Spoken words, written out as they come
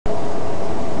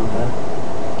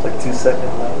Like 2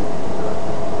 seconds now.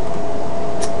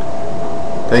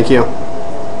 Thank you.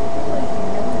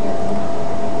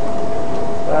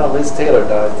 Wow, Liz Taylor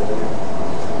died today.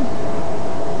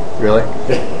 Really?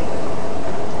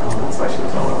 That's why she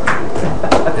was all over.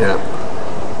 Yeah.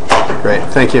 Great.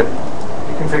 Thank you.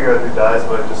 You can figure out who dies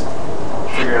by just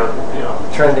figure out,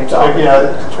 trending topic.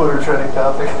 Yeah, Twitter trending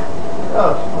topic.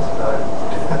 Oh, she must have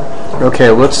died. Okay,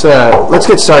 let's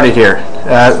get started here.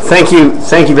 Thank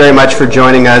you very much for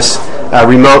joining us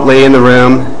remotely in the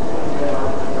room,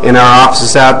 in our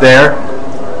offices out there.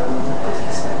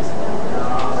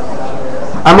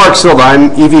 I'm Mark Silva. I'm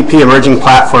EVP Emerging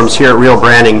Platforms here at Real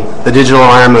Branding, the digital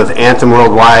arm of Anthem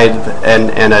Worldwide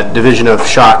and a division of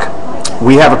Shock.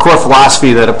 We have a core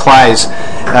philosophy that applies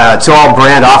to all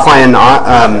brand offline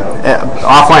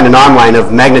and online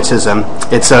of magnetism.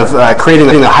 It's of creating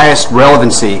the highest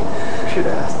relevancy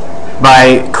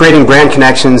by creating brand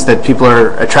connections that people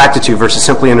are attracted to versus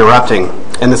simply interrupting.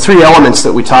 And the three elements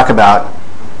that we talk about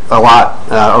a lot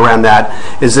around that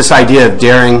is this idea of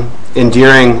daring,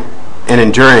 endearing, and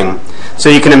enduring. So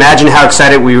you can imagine how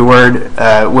excited we were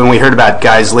when we heard about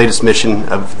Guy's latest mission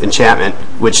of enchantment,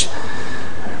 which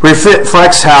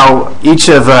reflects how each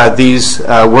of these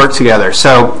work together.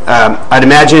 So I'd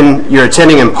imagine you're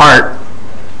attending in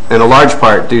a large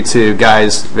part, due to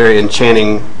Guy's very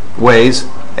enchanting ways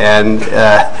and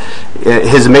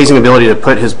his amazing ability to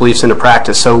put his beliefs into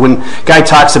practice. So when Guy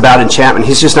talks about enchantment,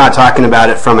 he's just not talking about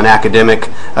it from an academic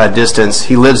distance.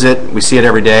 He lives it. We see it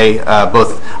every day,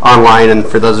 both online and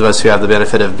for those of us who have the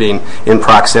benefit of being in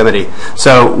proximity.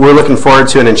 So we're looking forward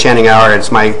to an enchanting hour.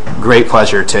 It's my great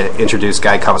pleasure to introduce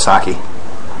Guy Kawasaki.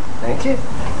 Thank you.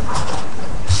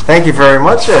 Thank you very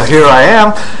much. Here I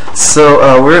am.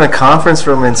 So we're in a conference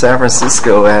room in San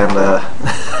Francisco, and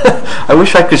I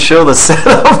wish I could show the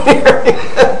setup here.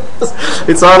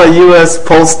 It's on a U.S.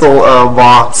 postal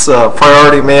box,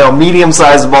 priority mail,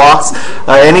 medium-sized box.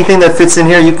 Anything that fits in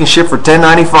here, you can ship for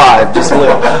 $10.95. Just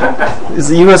look. Is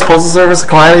the U.S. Postal Service a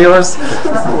client of yours?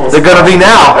 They're going to be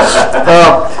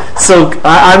now. So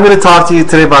I'm going to talk to you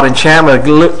today about enchantment.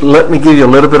 Let me give you a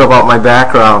little bit about my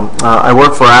background. I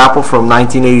worked for Apple from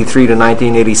 1983 to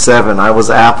 1987. I was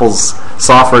Apple's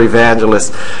software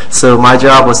evangelist. So my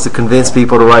job was to convince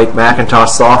people to write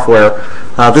Macintosh software.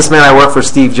 This meant I worked for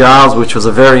Steve Jobs, which was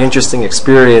a very interesting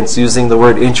experience, using the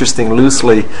word interesting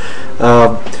loosely.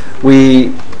 We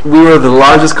were the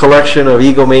largest collection of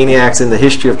egomaniacs in the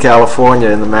history of California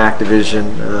in the Mac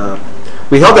division.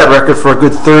 We held that record for a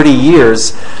good 30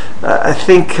 years. I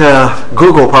think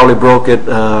Google probably broke it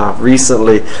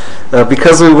recently.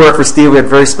 Because we worked for Steve, we had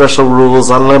very special rules,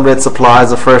 unlimited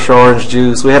supplies of fresh orange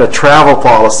juice. We had a travel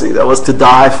policy that was to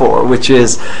die for, which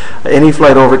is any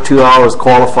flight over 2 hours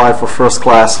qualified for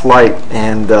first-class flight.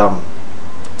 And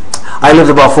I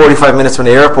lived about 45 minutes from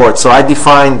the airport, so I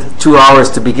defined 2 hours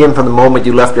to begin from the moment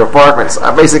you left your apartment.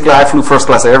 So basically, I flew first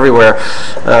class everywhere.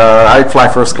 I'd fly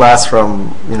first class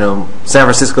from San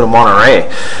Francisco to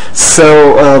Monterey.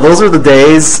 So those were the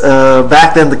days.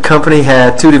 Back then, the company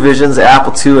had two divisions,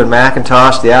 Apple II and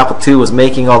Macintosh. The Apple II was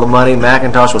making all the money.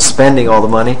 Macintosh was spending all the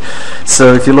money.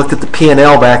 So if you looked at the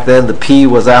P&L back then, the P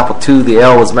was Apple II, the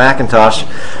L was Macintosh.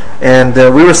 And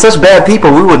we were such bad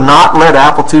people, we would not let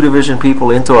Apple II division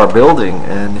people into our building.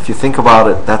 And if you think about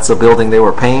it, that's a building they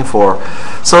were paying for.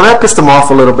 So that pissed them off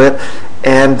a little bit.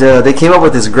 And they came up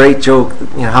with this great joke.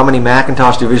 How many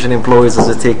Macintosh division employees does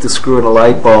it take to screw in a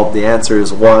light bulb? The answer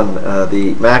is one.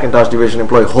 The Macintosh division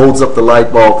employee holds up the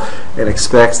light bulb and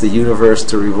expects the universe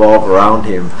to revolve around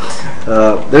him.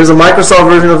 There's a Microsoft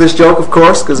version of this joke, of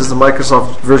course, because there's a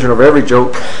Microsoft version of every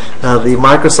joke. The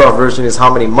Microsoft version is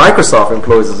how many Microsoft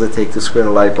employees does it take to screw in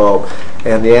a light bulb?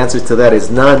 And the answer to that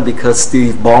is none, because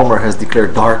Steve Ballmer has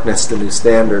declared darkness the new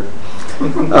standard.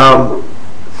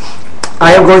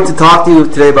 I am going to talk to you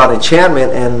today about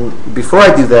enchantment, and before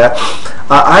I do that,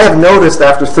 I have noticed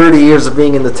after 30 years of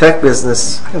being in the tech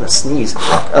business, I'm going to sneeze,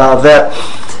 that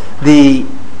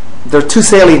there are two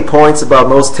salient points about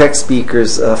most tech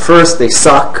speakers. First, they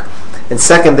suck, and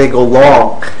second, they go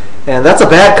long. And that's a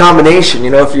bad combination.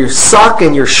 If you suck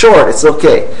and you're short, it's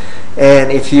okay.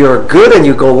 And if you're good and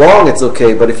you go long, it's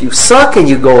okay. But if you suck and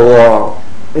you go long,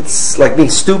 it's like being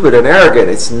stupid and arrogant.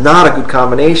 It's not a good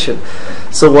combination.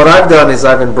 So what I've done is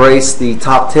I've embraced the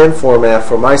top 10 format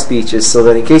for my speeches, so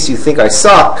that in case you think I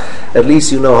suck, at least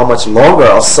you know how much longer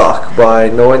I'll suck by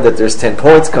knowing that there's 10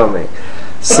 points coming.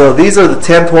 So these are the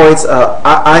 10 points.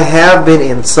 I have been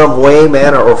in some way,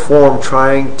 manner, or form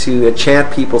trying to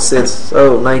enchant people since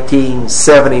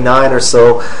 1979 or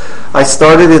so. I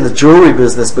started in the jewelry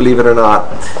business, believe it or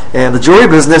not. And the jewelry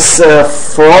business,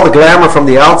 for all the glamour from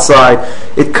the outside,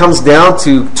 it comes down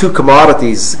to two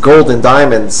commodities, gold and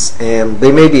diamonds. And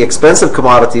they may be expensive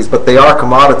commodities, but they are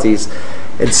commodities.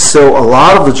 And so a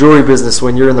lot of the jewelry business,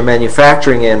 when you're in the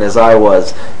manufacturing end, as I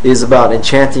was, is about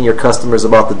enchanting your customers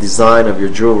about the design of your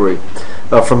jewelry.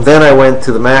 From then I went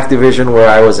to the Mac division, where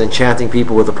I was enchanting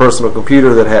people with a personal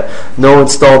computer that had no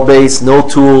installed base, no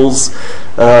tools,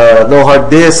 no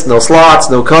hard disk, no slots,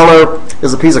 no color. It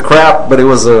was a piece of crap, but it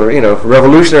was a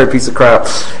revolutionary piece of crap.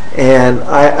 And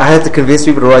I had to convince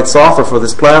people to write software for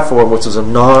this platform, which was a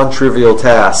non-trivial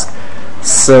task.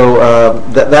 So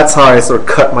that's how I sort of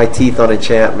cut my teeth on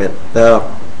enchantment.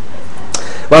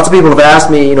 Lots of people have asked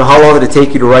me, how long did it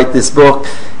take you to write this book?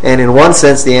 And in one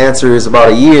sense, the answer is about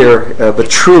a year, but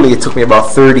truly it took me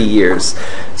about 30 years.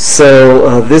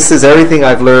 So this is everything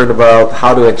I've learned about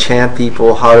how to enchant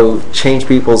people, how to change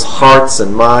people's hearts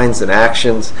and minds and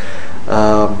actions.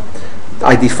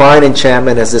 I define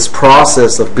enchantment as this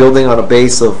process of building on a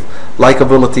base of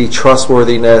likability,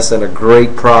 trustworthiness, and a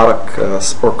great product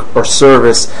or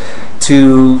service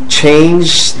to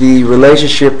change the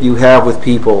relationship you have with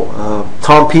people.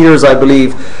 Tom Peters, I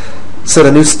believe, set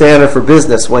a new standard for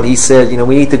business when he said,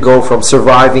 we need to go from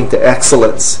surviving to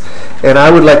excellence. And I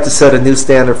would like to set a new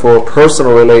standard for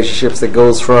personal relationships that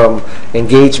goes from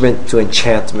engagement to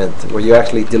enchantment, where you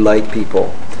actually delight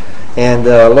people. And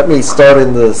let me start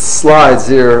in the slides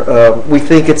here. We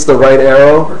think it's the right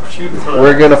arrow.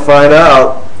 We're going to find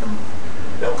out.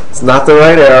 It's not the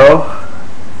right arrow.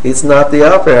 It's not the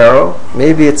up arrow.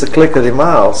 Maybe it's a click of the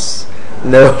mouse.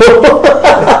 No.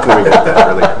 Let me get that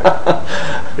really quick.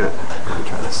 Good. Let me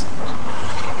try this.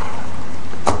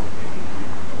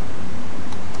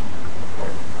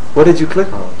 What did you click?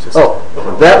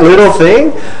 Oh, that little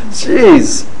thing?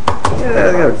 Jeez. Yeah,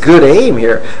 I got a good aim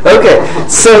here. Okay,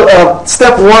 so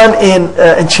step one in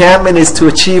enchantment is to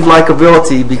achieve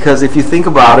likability, because if you think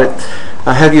about it,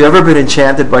 have you ever been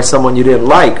enchanted by someone you didn't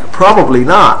like? Probably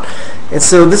not. And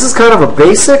so this is kind of a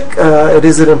basic. It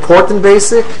is an important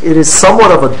basic. It is somewhat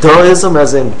of a duhism,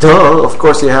 as in duh, of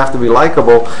course you have to be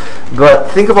likable. But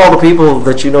think of all the people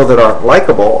that you know that aren't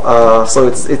likable. So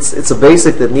it's a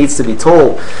basic that needs to be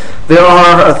told. There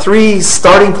are 3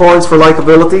 starting points for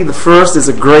likability. The first is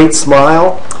a great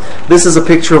smile. This is a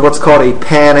picture of what's called a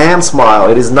Pan Am smile.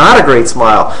 It is not a great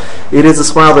smile. It is a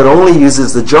smile that only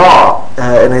uses the jaw.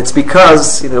 And it's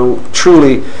because,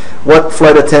 truly, what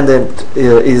flight attendant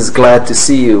is glad to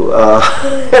see you?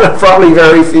 And probably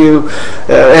very few,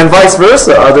 and vice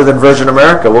versa, other than Virgin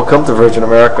America. We'll come to Virgin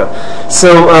America.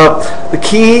 So the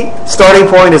key starting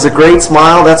point is a great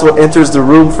smile. That's what enters the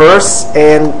room first.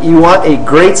 And you want a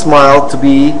great smile to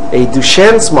be a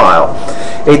Duchenne smile.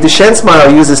 A Duchenne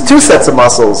smile uses 2 sets of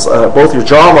muscles, both your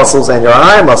jaw muscles and your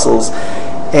eye muscles.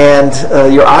 And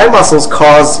your eye muscles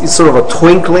cause sort of a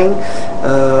twinkling.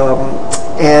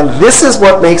 And this is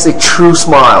what makes a true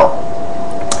smile.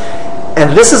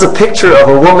 And this is a picture of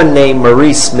a woman named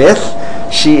Marie Smith.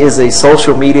 She is a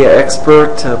social media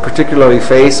expert, particularly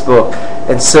Facebook.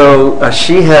 And so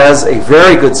she has a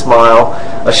very good smile.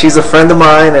 She's a friend of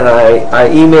mine, and I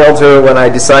emailed her when I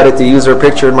decided to use her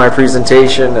picture in my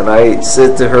presentation. And I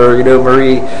said to her,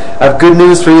 Marie, I have good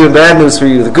news for you and bad news for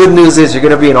you. The good news is you're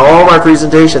going to be in all my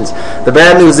presentations. The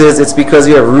bad news is it's because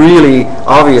you have really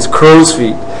obvious crow's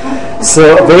feet.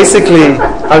 So basically,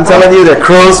 I'm telling you that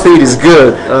crow's feet is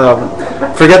good.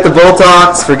 Forget the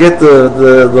Botox, forget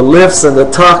the lifts and the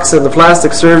tucks and the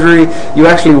plastic surgery. You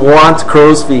actually want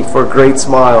crow's feet for a great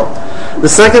smile. The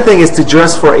second thing is to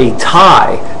dress for a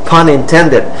tie, pun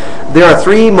intended. There are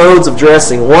 3 modes of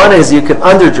dressing. One is you can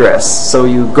underdress. So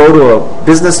you go to a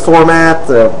business format,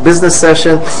 a business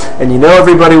session, and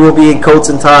everybody will be in coats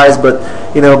and ties, but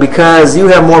because you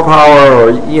have more power, or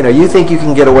you think you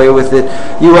can get away with it,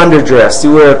 you underdress.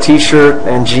 You wear a t-shirt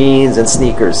and jeans and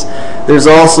sneakers. There's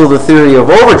also the theory of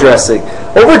overdressing.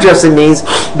 Overdressing means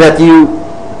that you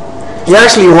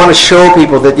actually want to show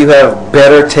people that you have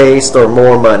better taste or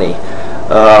more money.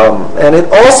 And it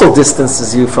also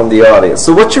distances you from the audience.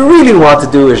 So what you really want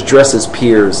to do is dress as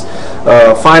peers.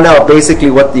 Find out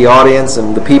basically what the audience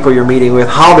and the people you're meeting with,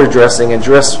 how they're dressing, and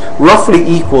dress roughly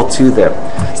equal to them.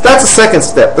 So that's the second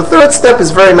step. The third step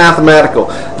is very mathematical.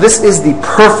 This is the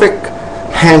perfect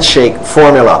handshake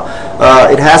formula.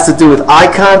 It has to do with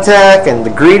eye contact and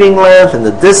the greeting length and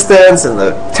the distance and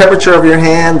the temperature of your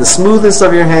hand, the smoothness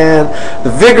of your hand,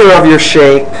 the vigor of your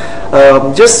shake.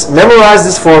 Just memorize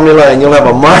this formula and you'll have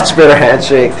a much better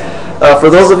handshake.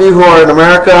 For those of you who are in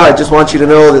America, I just want you to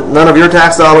know that none of your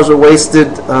tax dollars are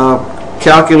wasted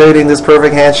calculating this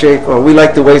perfect handshake, or we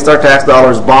like to waste our tax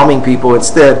dollars bombing people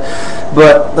instead.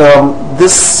 But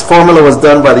this formula was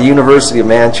done by the University of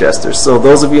Manchester. So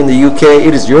those of you in the UK,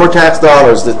 it is your tax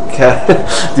dollars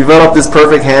that developed this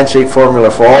perfect handshake formula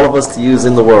for all of us to use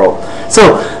in the world.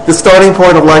 So the starting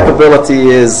point of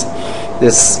likability is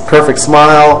this perfect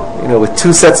smile, with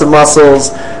 2 sets of muscles,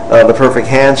 the perfect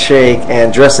handshake,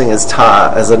 and dressing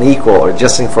as an equal, or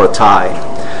dressing for a tie.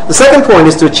 The second point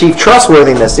is to achieve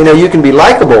trustworthiness. You can be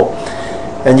likable,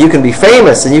 and you can be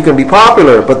famous, and you can be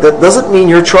popular, but that doesn't mean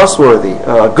you're trustworthy.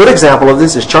 A good example of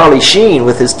this is Charlie Sheen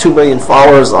with his 2 million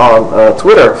followers on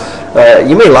Twitter.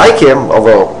 You may like him,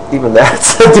 although even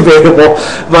that's debatable,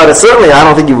 but certainly I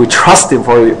don't think you would trust him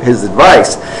for his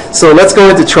advice. So let's go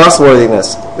into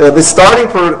trustworthiness. The starting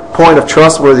point of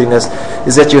trustworthiness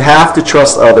is that you have to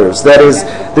trust others. That is,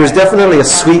 there's definitely a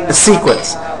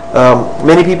sequence.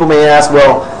 Many people may ask,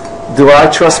 well, do I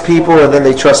trust people and then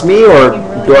they trust me, or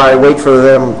do I wait for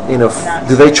them,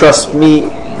 do they trust me?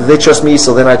 Do they trust me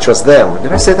so then I trust them?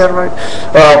 Did I say that right?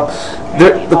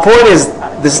 The point is,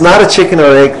 this is not a chicken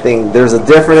or egg thing. There's a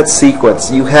definite sequence.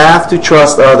 You have to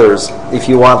trust others if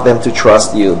you want them to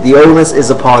trust you. The onus is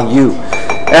upon you.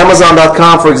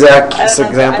 Amazon.com, for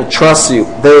example, trusts you.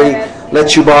 They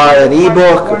let you buy an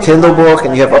ebook, a Kindle book,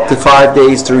 and you have up to 5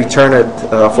 days to return it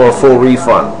for a full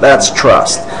refund. That's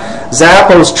trust.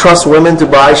 Zappos trusts women to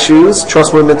buy shoes,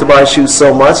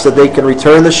 so much that they can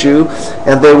return the shoe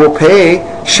and they will pay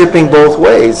shipping both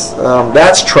ways.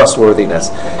 That's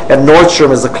trustworthiness. And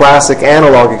Nordstrom is a classic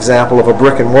analog example of a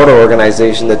brick and mortar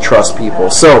organization that trusts people.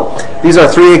 So these are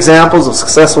 3 examples of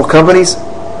successful companies,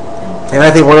 and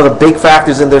I think one of the big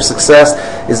factors in their success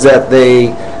is that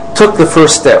they took the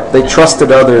first step. They trusted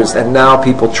others, and now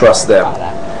people trust them.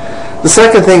 The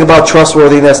second thing about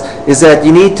trustworthiness is that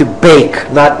you need to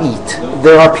bake, not eat.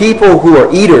 There are people who are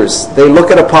eaters. They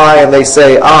look at a pie and they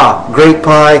say, great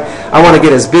pie. I want to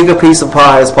get as big a piece of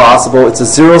pie as possible. It's a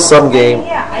zero-sum game.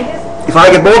 If I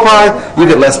get more pie, you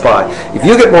get less pie. If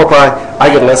you get more pie,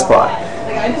 I get less pie.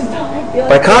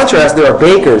 By contrast, there are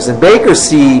bakers, and bakers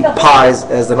see pies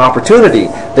as an opportunity.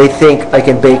 They think, I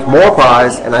can bake more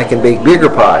pies and I can bake bigger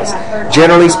pies.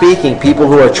 Generally speaking, people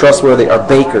who are trustworthy are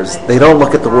bakers. They don't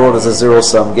look at the world as a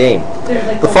zero-sum game.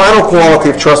 The final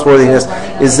quality of trustworthiness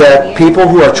is that people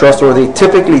who are trustworthy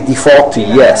typically default to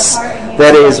yes.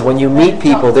 That is, when you meet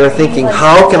people, they're thinking,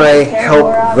 how can I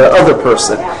help the other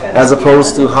person, as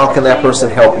opposed to how can that person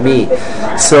help me?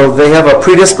 So they have a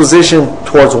predisposition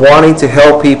towards wanting to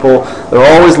help people.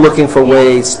 They're always looking for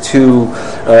ways to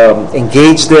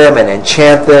engage them and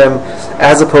enchant them,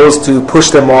 as opposed to push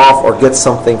them off or get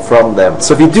something from them.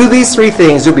 So if you do these 3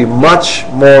 things, you'll be much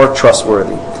more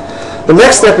trustworthy. The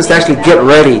next step is to actually get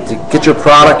ready, to get your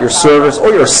product, your service,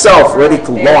 or yourself ready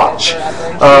to launch.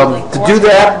 To do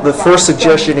that, the first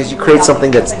suggestion is you create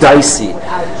something that's dicey.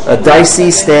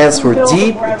 Dicey stands for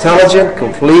deep, intelligent,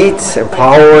 complete,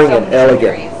 empowering, and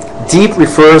elegant. Deep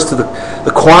refers to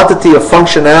the quantity of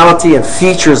functionality and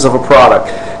features of a product.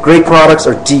 Great products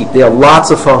are deep. They have lots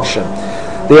of function.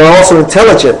 They are also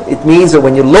intelligent. It means that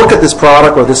when you look at this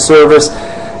product or this service,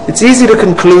 it's easy to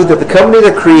conclude that the company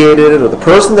that created it or the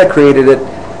person that created it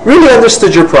really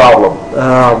understood your problem.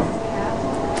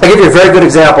 I'll give you a very good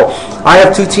example. I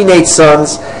have 2 teenage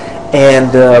sons,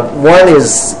 and one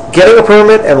is getting a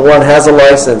permit and one has a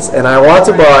license, and I want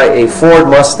to buy a Ford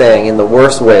Mustang in the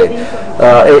worst way.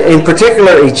 In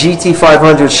particular, a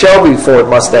GT500 Shelby Ford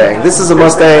Mustang. This is a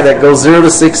Mustang that goes 0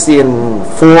 to 60 in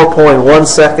 4.1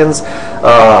 seconds,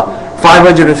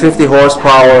 550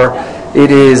 horsepower.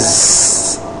 It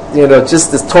is,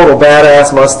 just this total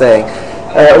badass Mustang.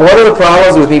 One of the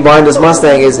problems with me buying this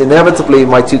Mustang is inevitably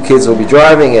my 2 kids will be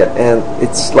driving it, and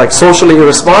it's like socially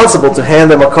irresponsible to hand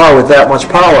them a car with that much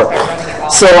power.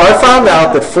 So I found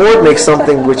out that Ford makes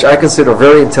something which I consider a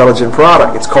very intelligent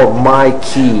product. It's called My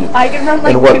Key.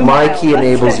 And what My Key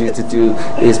enables you to do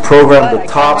is program the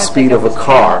top speed of a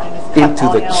car into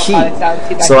the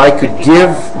key. So I could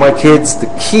give my kids the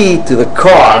key to the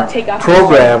car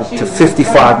programmed to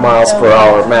 55 miles per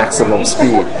hour maximum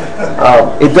speed.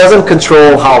 It doesn't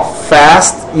control how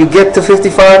fast you get to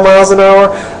 55 miles an hour,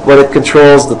 but it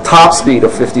controls the top speed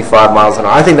of 55 miles an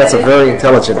hour. I think that's a very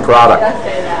intelligent product.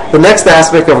 The next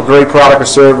aspect of a great product or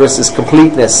service is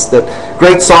completeness. That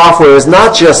great software is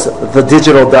not just the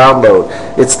digital download.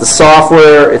 It's the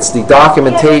software, it's the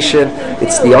documentation,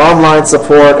 it's the online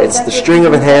support, it's the string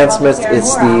of enhancements,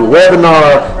 it's the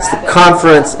webinar, it's the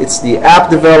conference, it's the app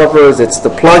developers, it's the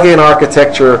plug-in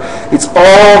architecture. It's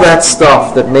all that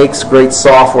stuff that makes great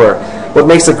software. what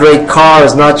makes a great car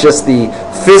is not just the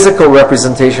physical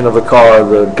representation of the car,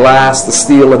 the glass, the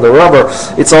steel, and the rubber.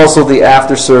 It's also the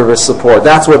after-service support.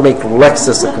 That's what makes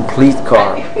Lexus a complete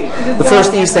car. The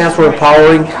first E stands for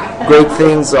empowering. Great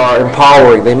things are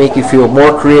empowering. They make you feel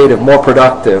more creative, more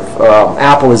productive.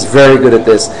 Apple is very good at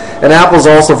this. And Apple's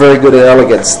also very good at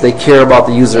elegance. They care about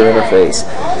the user interface.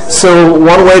 So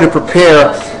one way to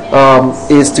prepare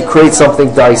is to create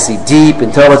something dicey, deep,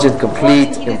 intelligent,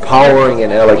 complete, empowering,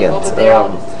 and elegant.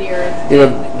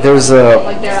 There's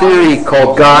a theory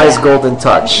called Guy's Golden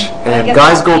Touch, and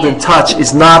Guy's Golden Touch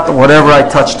is not whatever I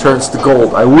touch turns to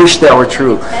gold. I wish that were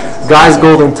true. Guy's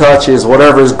Golden Touch is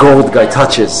whatever is gold Guy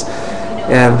touches.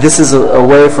 And this is a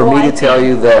way for me to tell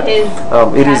you that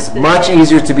it is much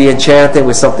easier to be enchanting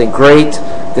with something great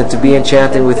than to be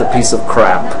enchanting with a piece of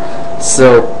crap.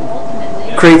 So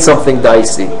create something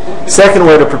dicey. Second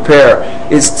way to prepare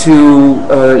is to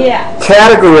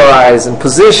categorize and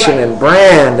position and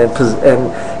brand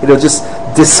and just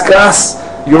discuss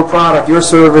your product, your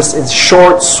service in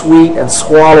short, sweet, and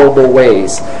swallowable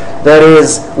ways. That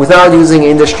is, without using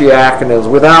industry acronyms,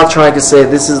 without trying to say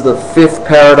this is the fifth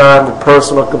paradigm of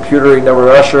personal computing that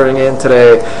we're ushering in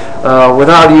today,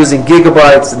 without using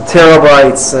gigabytes and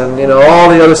terabytes and all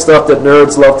the other stuff that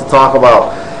nerds love to talk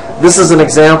about. This is an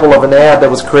example of an ad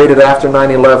that was created after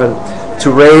 9/11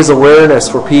 to raise awareness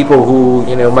for people who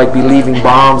might be leaving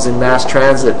bombs in mass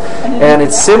transit. And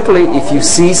it's simply, if you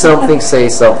see something, say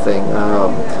something.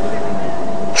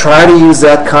 Try to use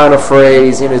that kind of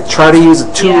phrase. Try to use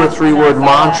a 2 or 3 word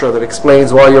mantra that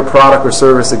explains why your product or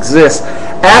service exists,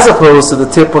 as opposed to the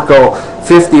typical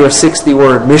 50 or 60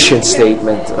 word mission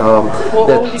statement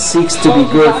that seeks to be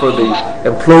good for the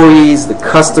employees, the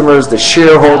customers, the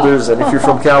shareholders, and if you're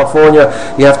from California,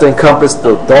 you have to encompass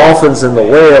the dolphins and the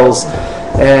whales,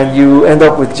 and you end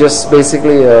up with just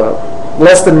basically a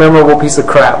less than memorable piece of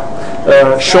crap.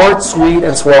 Short, sweet,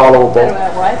 and swallowable.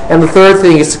 And the third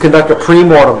thing is to conduct a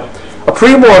pre-mortem. A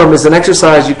pre-mortem is an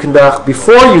exercise you conduct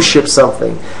before you ship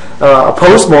something. A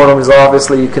post-mortem is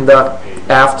obviously you conduct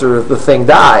after the thing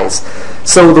dies.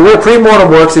 So the way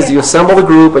pre-mortem works is you assemble the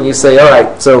group and you say, all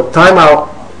right, so time out.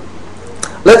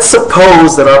 Let's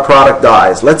suppose that our product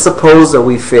dies. Let's suppose that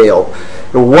we failed.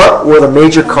 What were the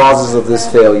major causes of this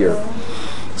failure?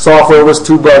 Software was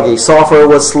too buggy, software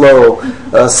was slow,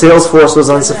 Salesforce was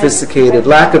unsophisticated,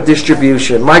 lack of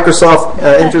distribution, Microsoft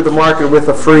entered the market with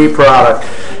a free product,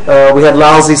 we had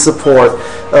lousy support.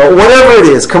 Whatever it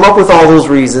is, come up with all those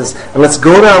reasons, and let's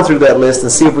go down through that list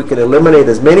and see if we can eliminate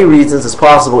as many reasons as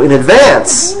possible in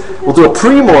advance. We'll do a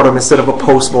pre-mortem instead of a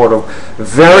post-mortem.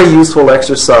 Very useful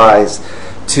exercise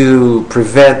to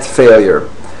prevent failure.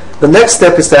 The next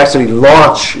step is to actually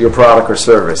launch your product or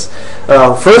service.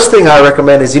 First thing I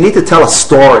recommend is you need to tell a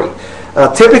story.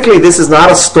 Typically, this is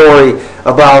not a story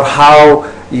about how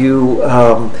you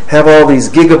have all these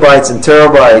gigabytes and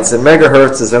terabytes and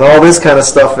megahertzes and all this kind of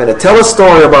stuff in it. Tell a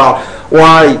story about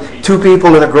why 2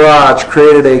 people in a garage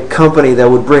created a company that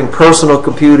would bring personal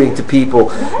computing to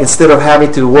people instead of having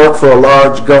to work for a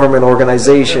large government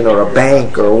organization or a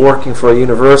bank or working for a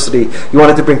university. You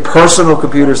wanted to bring personal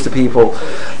computers to people.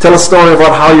 Tell a story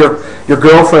about how your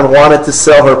girlfriend wanted to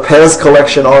sell her Pez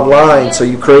collection online, so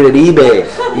you created eBay,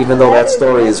 even though that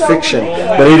story is fiction.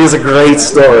 But it is a great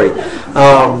story.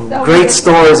 Great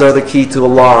stories are the key to a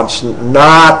launch,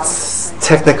 not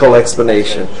technical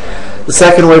explanation. The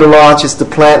second way to launch is to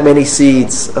plant many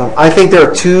seeds. I think there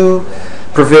are 2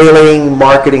 prevailing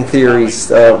marketing theories.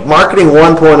 Marketing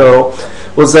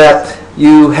 1.0 was that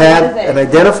you had an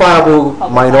identifiable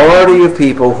minority of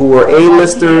people who were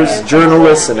A-listers,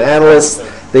 journalists, and analysts.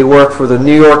 They worked for the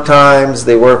New York Times,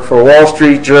 they worked for Wall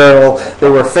Street Journal, they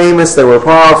were famous, they were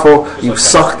powerful. You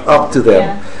sucked up to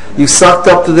them. You sucked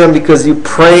up to them because you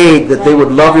prayed that they would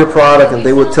love your product and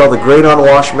they would tell the great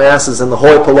unwashed masses and the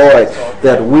hoi polloi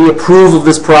that we approve of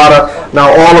this product. Now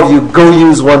all of you go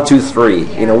use 1, 2,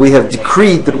 3. We have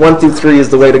decreed that 1, 2, 3 is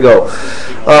the way to go.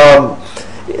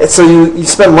 So you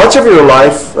spend much of your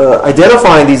life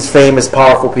identifying these famous,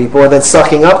 powerful people and then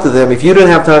sucking up to them. If you didn't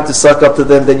have time to suck up to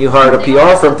them, then you hired a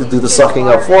PR firm to do the sucking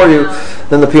up for you.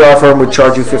 Then the PR firm would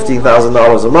charge you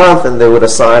 $15,000 a month, and they would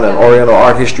assign an Oriental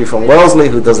art history from Wellesley,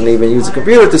 who doesn't even use a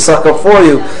computer, to suck up for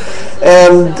you.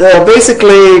 And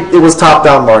basically, it was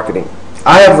top-down marketing.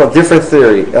 I have a different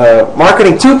theory.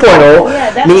 Marketing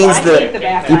 2.0 means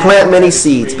that you plant many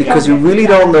seeds because you really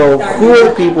don't know who are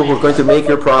the people who are going to make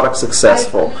your product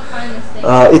successful.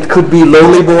 It could be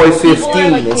Lonely Boy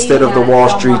 15 instead of the Wall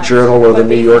Street Journal or the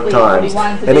New York Times.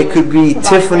 And it could be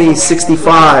Tiffany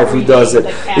 65 who does it.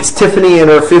 It's Tiffany and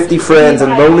her 50 friends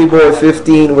and Lonely Boy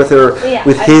 15 with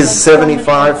his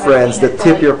 75 friends that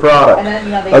tip your product.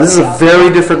 This is a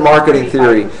very different marketing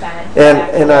theory.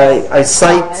 And I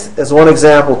cite as one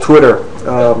example Twitter.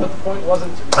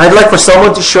 I'd like for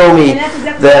someone to show me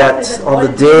that on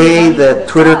the day that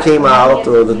Twitter came out,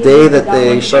 or the day that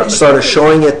they started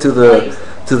showing it to the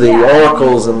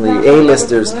oracles and the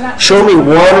A-listers, show me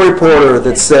one reporter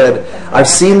that said, I've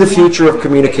seen the future of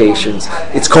communications.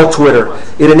 It's called Twitter.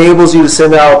 It enables you to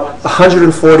send out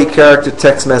 140 character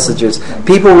text messages.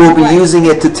 People will be using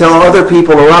it to tell other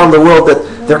people around the world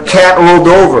that their cat rolled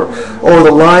over, or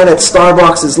the line at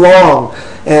Starbucks is long,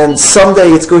 and someday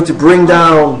it's going to bring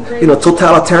down,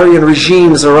 totalitarian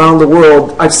regimes around the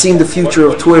world. I've seen the future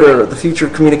of Twitter, the future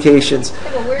of communications.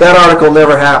 That article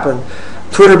never happened.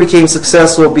 Twitter became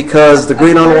successful because the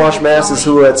great unwashed masses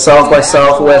who were at South by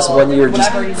Southwest one year just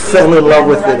fell in love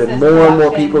with it, and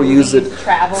more people use it.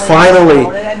 Finally,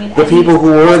 the people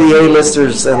who were the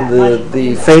A-listers and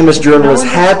the famous journalists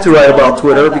had to write about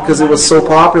Twitter because it was so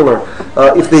popular.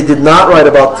 If they did not write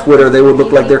about Twitter, they would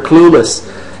look like they're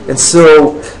clueless. And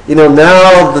so,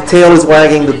 now the tail is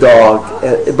wagging the dog.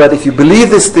 But if you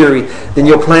believe this theory, then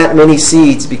you'll plant many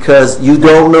seeds because you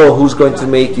don't know who's going to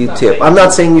make you tip. I'm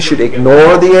not saying you should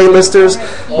ignore the A-listers,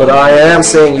 but I am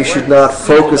saying you should not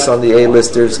focus on the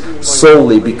A-listers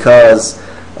solely because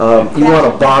you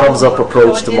want a bottoms-up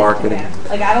approach to marketing.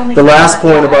 The last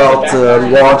point about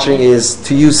launching is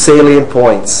to use salient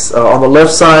points. On the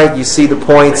left side, you see the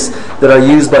points that are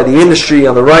used by the industry.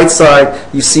 On the right side,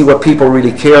 you see what people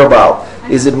really care about.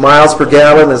 Is it miles per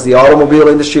gallon, as the automobile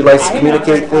industry likes to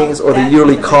communicate things, or the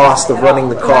yearly cost of running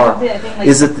the car?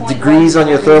 Is it the degrees on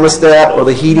your thermostat or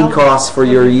the heating costs for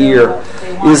your year?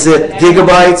 Is it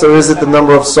gigabytes or is it the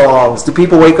number of songs? Do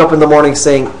people wake up in the morning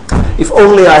saying, if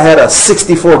only I had a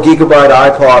 64 gigabyte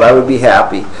iPod, I would be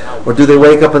happy? Or do they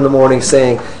wake up in the morning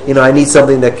saying, I need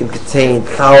something that can contain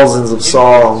thousands of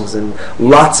songs and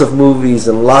lots of movies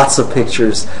and lots of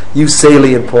pictures? Use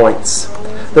salient points.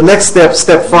 The next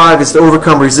step 5, is to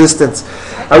overcome resistance.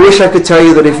 I wish I could tell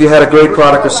you that if you had a great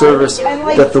product or service,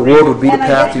 that the world would be the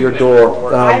path to your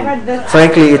door.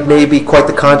 Frankly, it may be quite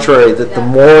the contrary, that the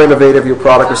more innovative your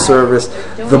product or service,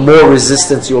 the more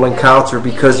resistance you'll encounter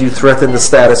because you threaten the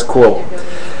status quo.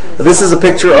 This is a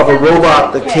picture of a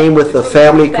robot that came with the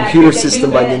family computer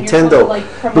system by Nintendo.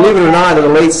 Believe it or not, in the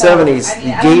late 70s,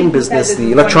 the game business,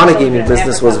 the electronic gaming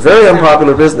business, was a very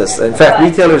unpopular business. In fact,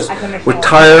 retailers were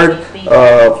tired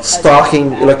of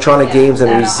stocking electronic games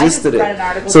and resisted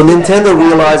it. So Nintendo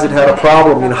realized it had a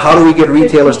problem. How do we get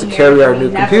retailers to carry our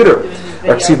new computer?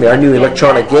 Or excuse me, our new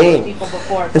electronic game.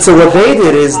 And so what they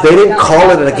did is they didn't call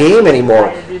it a game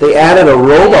anymore. They added a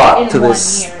robot to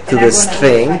this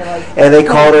thing, and they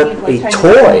called it a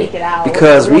toy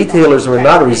because retailers were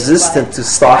not resistant to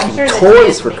stocking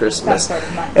toys for Christmas.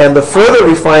 And the further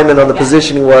refinement on the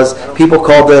positioning was people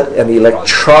called it an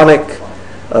electronic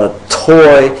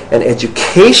toy, an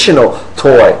educational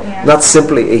toy, not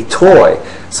simply a toy.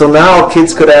 So now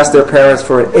kids could ask their parents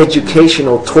for an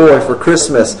educational toy for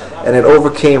Christmas, and it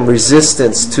overcame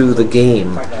resistance to the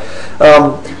game.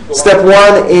 Step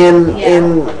 1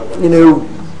 in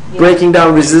breaking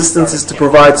down resistance is to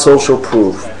provide social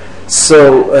proof.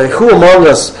 So who among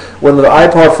us, when the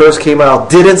iPod first came out,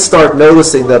 didn't start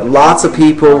noticing that lots of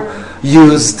people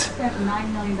used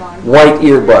white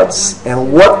earbuds?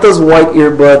 And what does white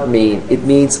earbud mean? It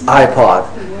means iPod.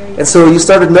 And so you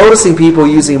started noticing people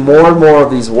using more and more of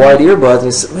these white earbuds,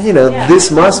 and you said, this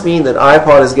must mean that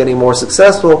iPod is getting more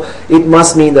successful. It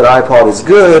must mean that iPod is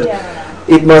good.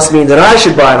 It must mean that I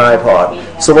should buy an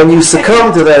iPod. So when you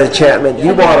succumb to that enchantment,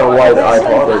 you bought a white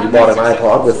iPod, or you bought an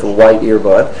iPod with a white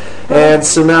earbud. And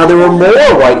so now there were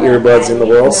more white earbuds in the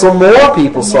world, so more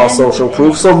people saw social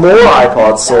proof, so more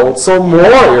iPods sold, so more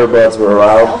earbuds were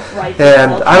around.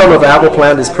 And I don't know if Apple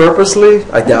planned this purposely.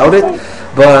 I doubt it.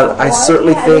 But I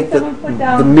certainly think that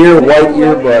the mere white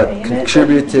earbud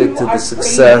contributed to the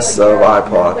success of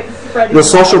iPod. The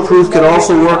social proof can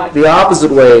also work the opposite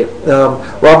way.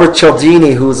 Robert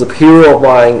Cialdini, who is a hero of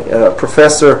mine,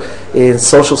 professor in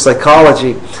social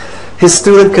psychology, his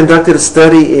student conducted a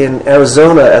study in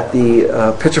Arizona at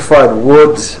the Petrified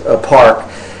Wood Park,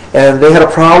 and they had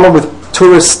a problem with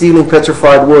tourists stealing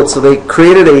petrified wood. So they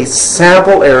created a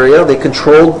sample area. They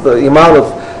controlled the amount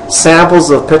of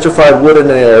samples of petrified wood in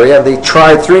an area. They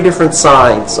tried 3 different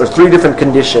signs, or 3 different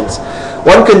conditions.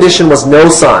 One condition was no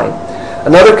sign.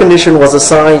 Another condition was a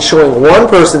sign showing one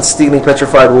person stealing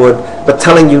petrified wood but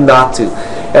telling you not to.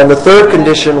 And the third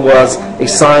condition was a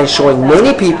sign showing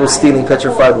many people stealing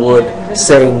petrified wood,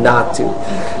 saying not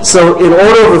to. So in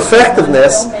order of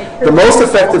effectiveness, the most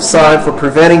effective sign for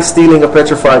preventing stealing of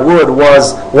petrified wood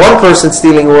was one person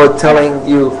stealing wood telling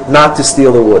you not to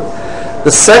steal the wood.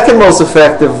 The second most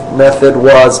effective method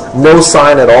was no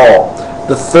sign at all.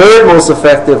 The third most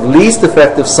effective, least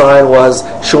effective sign was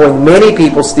showing many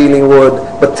people stealing wood,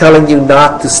 but telling you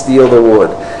not to steal the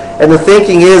wood. And the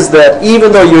thinking is that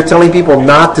even though you're telling people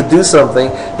not to do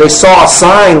something, they saw a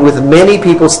sign with many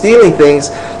people stealing things,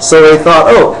 so they thought,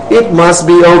 oh, it must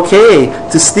be okay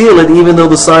to steal it, even though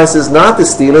the sign says not to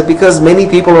steal it, because many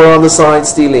people are on the sign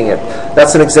stealing it.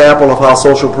 That's an example of how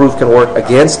social proof can work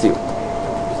against you.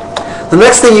 The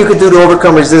next thing you can do to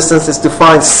overcome resistance is to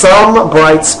find some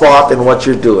bright spot in what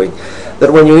you're doing.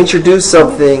 That when you introduce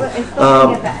something,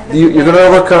 you're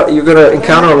going to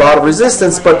encounter a lot of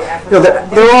resistance. But you know,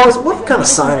 they're always, what kind of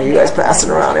sign are you guys passing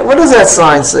around here? What does that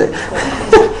sign say?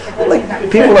 Like,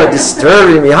 people are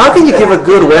disturbing me. How can you give a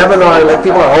good webinar like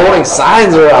people are holding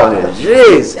signs around here?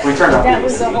 Jeez. We turned off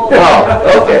the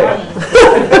Oh,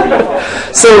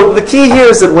 okay. So the key here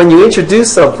is that when you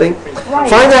introduce something,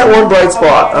 find that one bright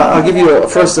spot. I'll give you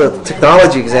first a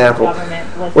technology example.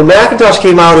 When Macintosh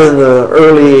came out in the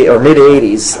early or mid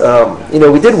 80s, you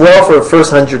know, we did well for the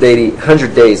first 100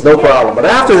 days, no problem. But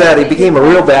after that, it became a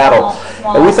real battle.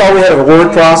 And we thought we had a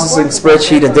word processing,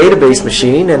 spreadsheet, and database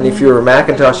machine. And if you were a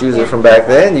Macintosh user from back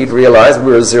then, you'd realize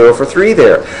we were 0 for 3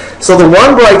 there. So the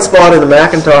one bright spot in the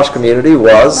Macintosh community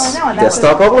was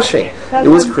desktop publishing. It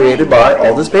was created by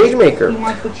Aldous PageMaker.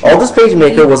 Aldous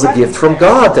PageMaker was a gift from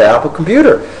God to Apple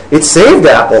Computer. It saved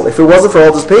Apple. If it wasn't for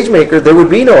Aldous PageMaker, there would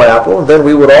be no Apple. And then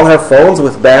we would all have phones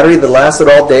with battery that lasted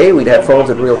all day. We'd have phones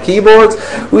with real keyboards.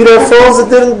 We'd have phones that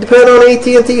didn't depend on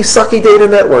AT&T sucky data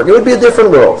network. It would be a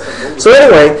different world. So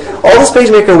anyway, Aldous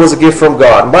PageMaker was a gift from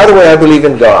God. And by the way, I believe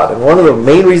in God. And one of the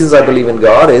main reasons I believe in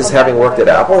God is, having worked at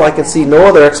Apple, I can see no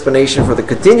other explanation for the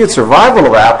continued survival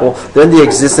of Apple than the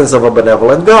existence of a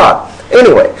benevolent God.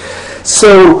 Anyway,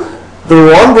 so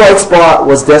the one bright spot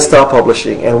was desktop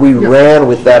publishing, and we ran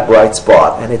with that bright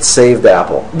spot, and it saved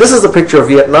Apple. This is a picture of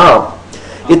Vietnam.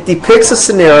 It depicts a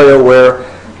scenario where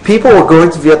people were going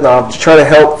to Vietnam to try to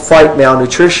help fight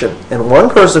malnutrition. And one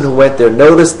person who went there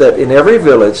noticed that in every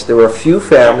village there were a few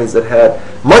families that had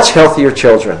much healthier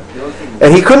children.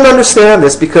 And he couldn't understand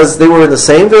this because they were in the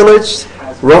same village,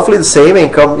 roughly the same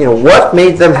income. You know, what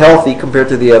made them healthy compared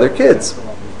to the other kids?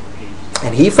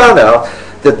 And he found out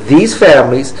that these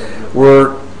families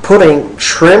were putting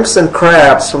shrimps and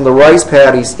crabs from the rice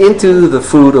paddies into the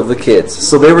food of the kids.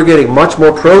 So they were getting much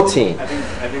more protein.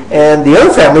 And the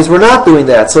other families were not doing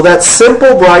that. So that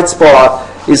simple bright spot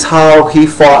is how he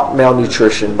fought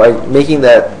malnutrition, by making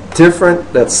that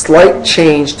slight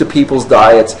change to people's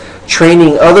diets,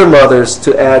 training other mothers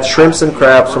to add shrimps and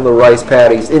crabs from the rice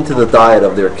paddies into the diet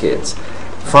of their kids.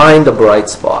 Find the bright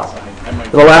spot.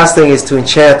 And the last thing is to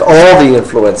enchant all the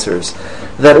influencers.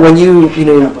 That when you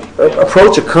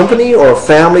approach a company or a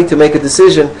family to make a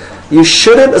decision, you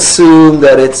shouldn't assume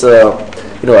that it's a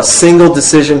single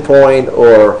decision point,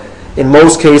 or in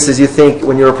most cases you think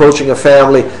when you're approaching a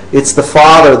family it's the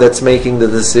father that's making the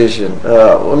decision.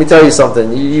 Let me tell you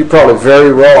something, you're probably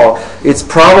very wrong. It's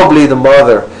probably the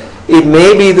mother. It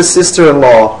may be the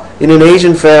sister-in-law. In an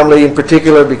Asian family in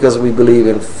particular, because we believe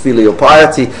in filial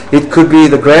piety, it could be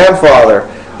the grandfather.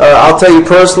 I'll tell you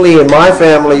personally, in my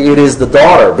family, it is the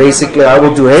daughter. Basically, I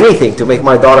will do anything to make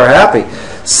my daughter happy.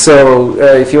 So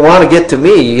if you want to get to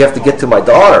me, you have to get to my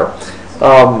daughter.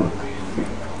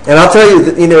 And I'll tell you,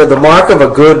 the mark of a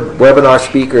good webinar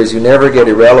speaker is you never get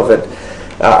irrelevant.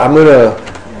 I'm going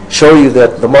to show you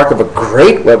that the mark of a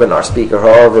great webinar speaker,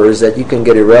 however, is that you can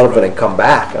get irrelevant and come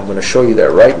back. I'm going to show you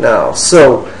that right now.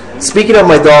 So, speaking of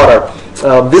my daughter,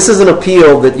 this is an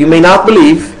appeal that you may not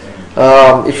believe.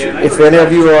 If any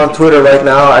of you are on Twitter right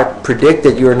now, I predict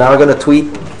that you are now going to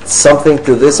tweet something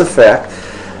to this effect.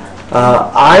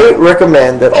 I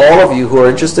recommend that all of you who are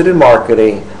interested in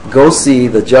marketing go see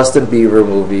the Justin Bieber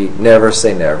movie, Never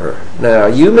Say Never. Now,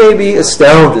 you may be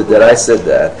astounded that I said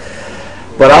that,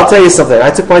 but I'll tell you something.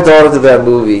 I took my daughter to that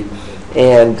movie,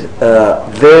 and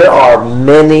there are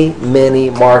many, many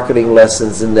marketing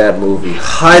lessons in that movie.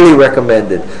 Highly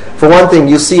recommended. For one thing,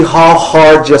 you see how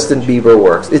hard Justin Bieber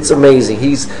works. It's amazing.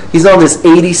 He's on this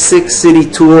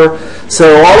 86-city tour.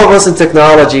 So all of us in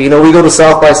technology, we go to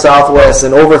South by Southwest,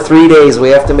 and over 3 days we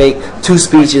have to make 2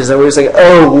 speeches, and we're saying,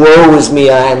 oh, woe is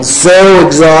me. I am so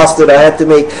exhausted. I had to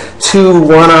make 2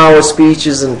 one-hour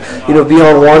speeches and be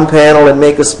on one panel and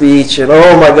make a speech. And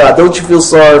oh my God, don't you feel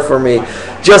sorry for me?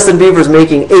 Justin Bieber's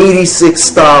making 86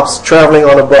 stops traveling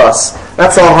on a bus.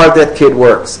 That's how hard that kid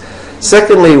works.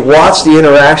 Secondly, watch the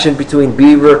interaction between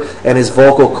Beaver and his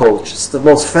vocal coach. It's the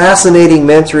most fascinating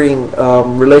mentoring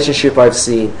relationship I've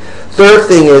seen. Third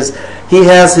thing is, he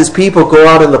has his people go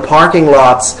out in the parking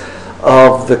lots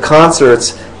of the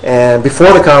concerts and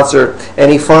before the concert,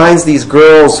 and he finds these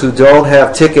girls who don't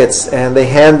have tickets and they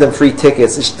hand them free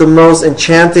tickets. It's the most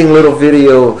enchanting little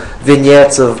video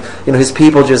vignettes of his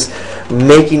people just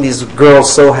making these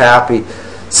girls so happy.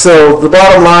 So the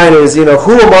bottom line is, who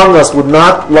among us would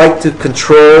not like to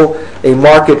control a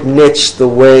market niche the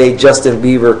way Justin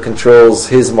Bieber controls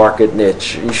his market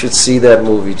niche? You should see that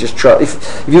movie. Just try.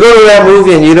 If you go to that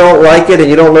movie and you don't like it and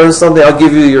you don't learn something, I'll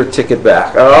give you your ticket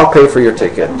back. I'll pay for your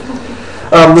ticket.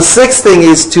 The sixth thing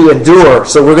is to endure.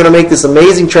 So we're going to make this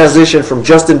amazing transition from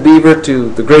Justin Bieber to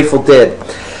the Grateful Dead.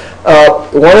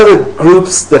 One of the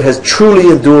groups that has truly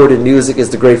endured in music is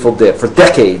the Grateful Dead for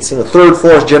decades. Third,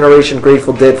 fourth generation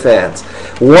Grateful Dead fans.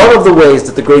 One of the ways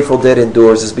that the Grateful Dead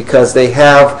endures is because they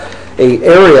have an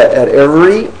area at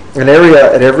every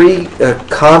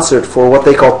concert for what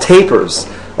they call tapers,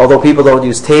 although people don't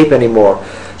use tape anymore.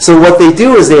 So what they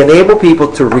do is they enable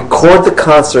people to record the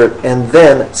concert and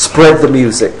then spread the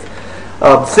music.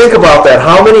 Think about that.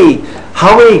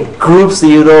 How many groups do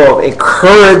you know of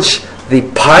encourage the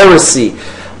piracy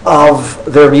of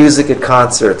their music at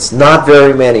concerts? Not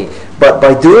very many. But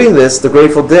by doing this, the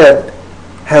Grateful Dead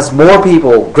has more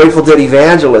people, Grateful Dead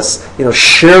evangelists,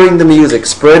 sharing the music,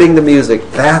 spreading the music.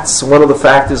 That's one of the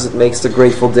factors that makes the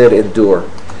Grateful Dead endure.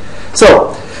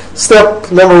 So,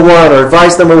 step number one, or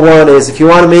advice number one, is if you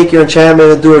want to make your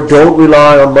enchantment endure, don't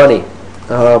rely on money.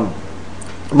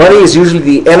 Money is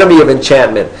usually the enemy of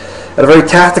enchantment. At a very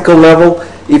tactical level,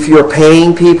 if you're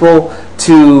paying people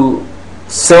to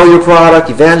sell your product,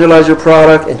 evangelize your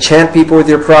product, enchant people with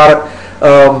your product,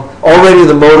 already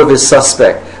the motive is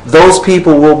suspect. Those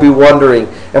people will be wondering,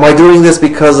 am I doing this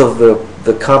because of the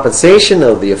compensation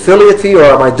of the affiliate fee, or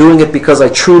am I doing it because I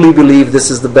truly believe this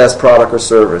is the best product or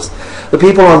service? The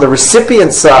people on the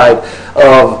recipient side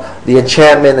of the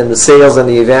enchantment and the sales and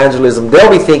the evangelism, they'll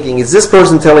be thinking, is this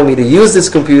person telling me to use this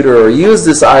computer or use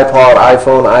this iPod,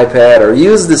 iPhone, iPad, or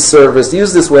use this service,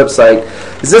 use this website?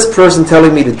 Is this person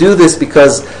telling me to do this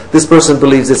because this person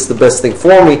believes it's the best thing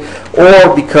for me,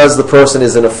 or because the person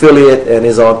is an affiliate and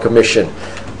is on commission?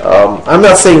 I'm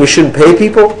not saying you shouldn't pay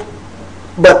people,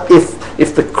 but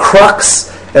if the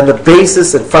crux and the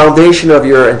basis and foundation of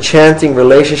your enchanting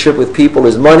relationship with people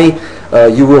is money,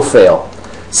 you will fail.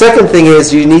 Second thing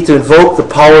is you need to invoke the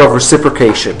power of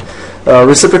reciprocation.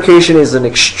 Reciprocation is an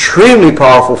extremely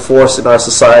powerful force in our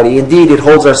society. Indeed, it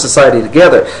holds our society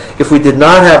together. If we did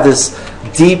not have this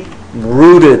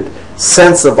deep-rooted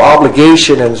sense of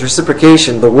obligation and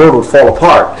reciprocation, the world would fall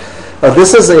apart.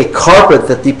 This is a carpet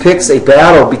that depicts a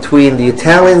battle between the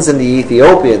Italians and the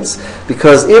Ethiopians,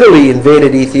 because Italy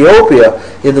invaded Ethiopia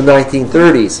in the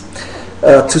 1930s.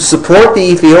 To support the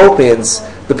Ethiopians,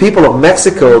 the people of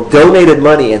Mexico donated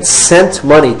money and sent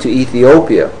money to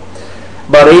Ethiopia.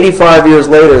 About 85 years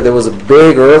later, there was a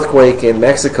big earthquake in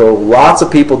Mexico. Lots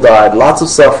of people died, lots of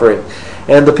suffering.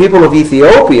 And the people of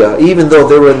Ethiopia, even though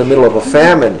they were in the middle of a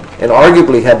famine and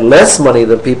arguably had less money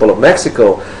than people of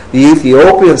Mexico, the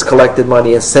Ethiopians collected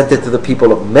money and sent it to the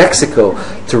people of Mexico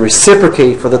to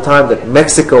reciprocate for the time that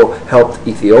Mexico helped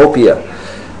Ethiopia.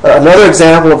 Another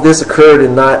example of this occurred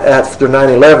after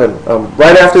 9/11.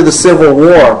 Right after the Civil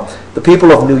War, the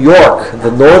people of New York,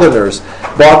 the Northerners,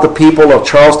 bought the people of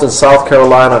Charleston, South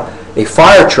Carolina, a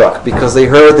fire truck because they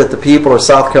heard that the people of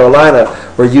South Carolina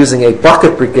were using a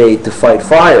bucket brigade to fight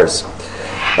fires.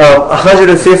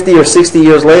 150 or 60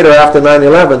 years later, after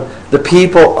 9/11, the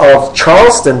people of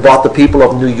Charleston bought the people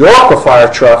of New York a fire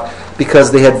truck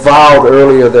because they had vowed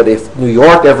earlier that if New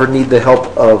York ever needed the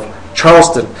help of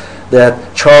Charleston, that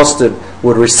Charleston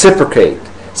would reciprocate.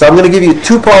 So I'm going to give you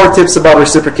 2 power tips about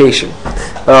reciprocation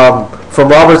from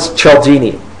Robert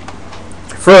Cialdini.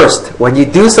 First, when you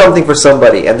do something for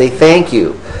somebody and they thank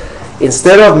you,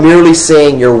 instead of merely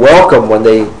saying you're welcome when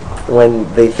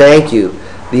they thank you,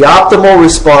 the optimal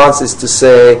response is to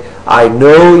say, I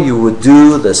know you would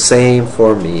do the same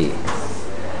for me.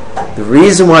 The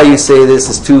reason why you say this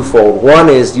is twofold. One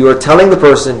is you are telling the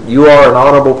person you are an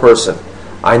honorable person.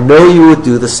 I know you would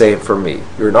do the same for me.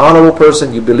 You're an honorable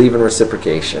person. You believe in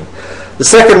reciprocation. The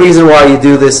second reason why you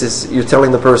do this is you're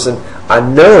telling the person, I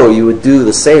know you would do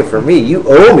the same for me. You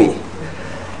owe me.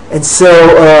 And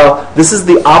so this is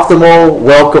the optimal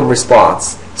welcome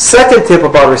response. Second tip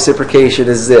about reciprocation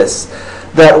is this,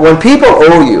 that when people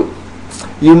owe you,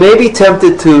 you may be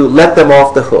tempted to let them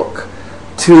off the hook,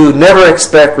 to never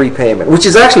expect repayment, which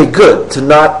is actually good, to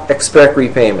not expect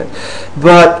repayment.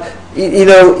 But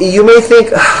you may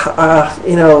think,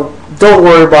 don't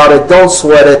worry about it, don't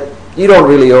sweat it, you don't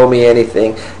really owe me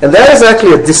anything. And that is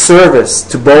actually a disservice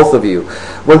to both of you.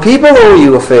 When people owe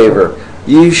you a favor,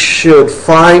 you should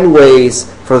find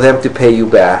ways for them to pay you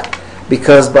back,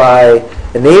 because by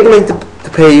enabling to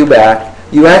pay you back,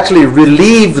 you actually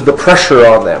relieve the pressure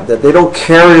on them, that they don't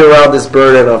carry around this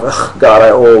burden of, oh, God,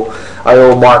 I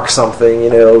owe Mark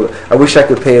something, I wish I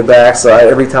could pay him back, so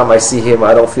every time I see him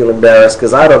I don't feel embarrassed,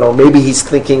 because I don't know, maybe he's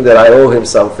thinking that I owe him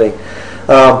something.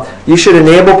 You should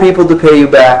enable people to pay you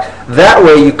back. That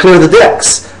way you clear the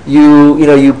decks.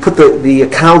 You put the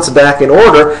accounts back in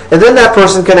order, and then that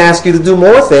person can ask you to do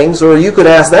more things, or you could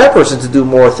ask that person to do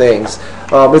more things.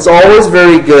 It's always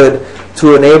very good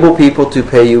to enable people to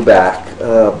pay you back.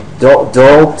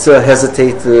 Don't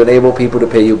hesitate to enable people to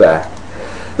pay you back.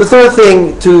 The third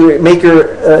thing to make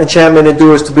your enchantment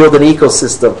endure is to build an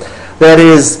ecosystem. That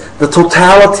is the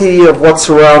totality of what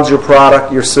surrounds your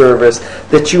product, your service,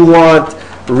 that you want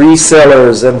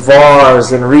resellers and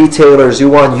VARs and retailers. You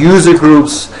want user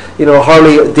groups,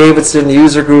 Harley Davidson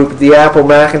user group, the Apple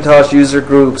Macintosh user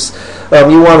groups.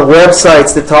 You want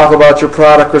websites that talk about your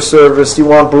product or service. You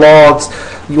want blogs.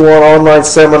 You want online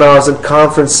seminars and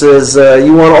conferences.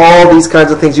 You want all these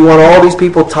kinds of things. You want all these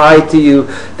people tied to you.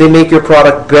 They make your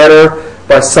product better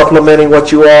by supplementing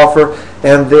what you offer,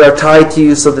 and they are tied to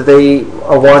you so that they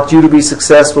want you to be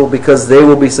successful, because they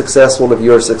will be successful if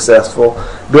you're successful.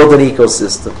 Build an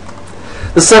ecosystem.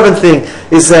 The seventh thing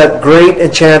is that great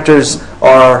enchanters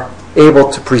are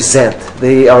able to present.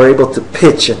 They are able to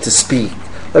pitch and to speak.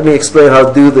 Let me explain how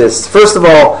to do this. First of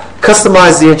all,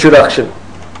 customize the introduction.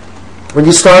 When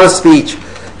you start a speech,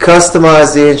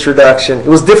 customize the introduction. It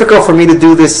was difficult for me to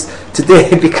do this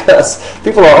today because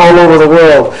people are all over the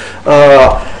world.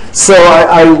 So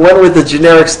I went with the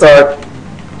generic start,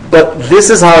 but this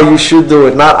is how you should do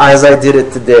it, not as I did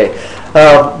it today.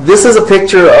 This is a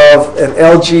picture of an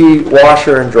LG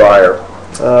washer and dryer.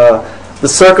 The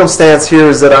circumstance here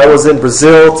is that I was in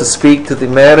Brazil to speak to the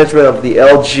management of the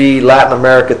LG Latin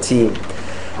America team.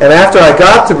 And after I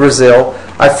got to Brazil,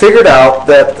 I figured out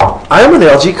that I'm an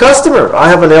LG customer. I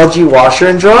have an LG washer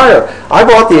and dryer. I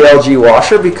bought the LG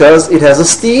washer because it has a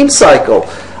steam cycle.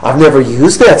 I've never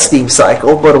used that steam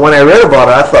cycle, but when I read about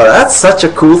it, I thought, that's such a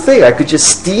cool thing. I could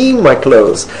just steam my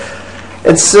clothes.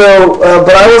 And so,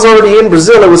 but I was already in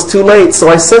Brazil. It was too late. So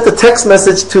I sent a text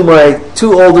message to my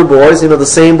two older boys, the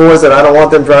same boys that I don't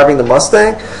want them driving the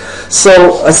Mustang.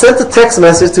 So I sent a text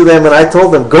message to them, and I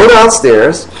told them, go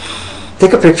downstairs,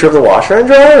 take a picture of the washer and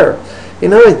dryer.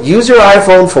 Use your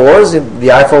iPhone 4s, the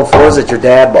iPhone 4s that your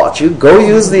dad bought you. Go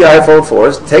use the iPhone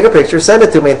 4s, take a picture, send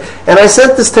it to me. And I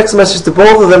sent this text message to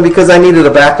both of them because I needed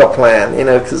a backup plan.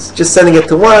 Because just sending it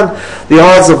to one, the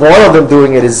odds of one of them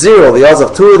doing it is 0. The odds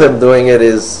of two of them doing it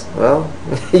is, well,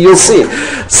 you'll see.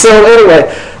 So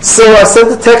anyway, so I sent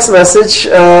the text message,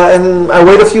 and I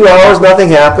wait a few hours, nothing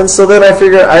happens. So then I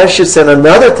figure I should send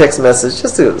another text message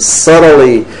just to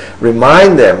subtly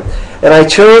remind them. And I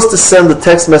chose to send the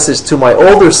text message to my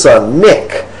older son,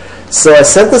 Nick. So I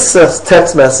sent this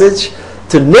text message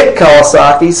to Nick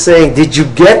Kawasaki saying, did you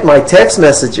get my text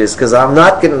messages? Because I'm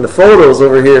not getting the photos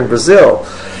over here in Brazil.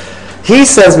 He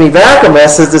sends me back a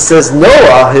message that says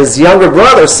Noah, his younger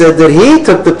brother, said that he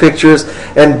took the pictures.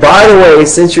 And by the way,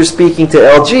 since you're speaking to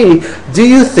LG, do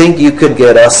you think you could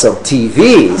get us some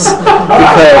TVs?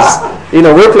 Because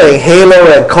we're playing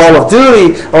Halo and Call of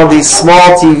Duty on these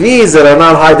small TVs that are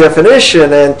not high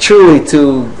definition, and truly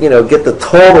to get the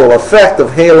total effect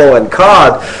of Halo and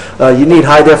COD, you need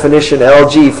high definition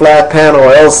LG flat panel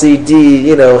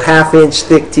LCD, half-inch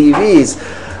thick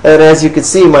TVs. And as you can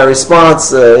see, my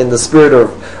response in the spirit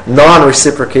of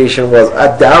non-reciprocation was,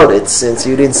 I doubt it, since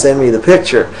you didn't send me the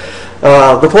picture.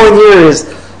 The point here is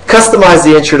customize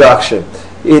the introduction.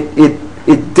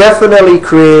 It definitely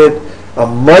created a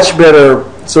much better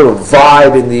sort of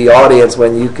vibe in the audience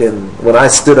when I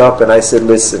stood up and I said,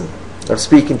 listen, I'm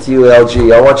speaking to you,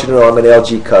 LG. I want you to know I'm an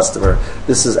LG customer.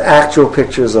 This is actual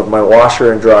pictures of my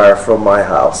washer and dryer from my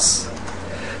house.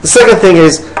 The second thing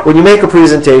is, when you make a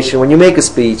presentation, when you make a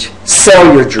speech,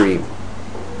 sell your dream.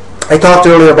 I talked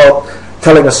earlier about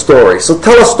telling a story. So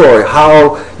tell a story,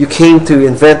 how you came to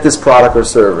invent this product or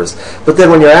service. But then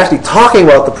when you're actually talking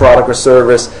about the product or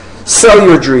service, sell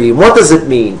your dream. What does it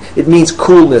mean? It means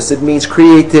coolness. It means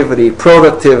creativity,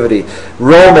 productivity,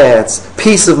 romance,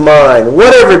 peace of mind,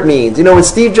 whatever it means. When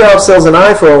Steve Jobs sells an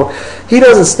iPhone, he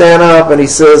doesn't stand up and he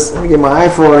says, let me get my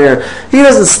iPhone here. He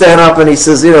doesn't stand up and he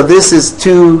says, this is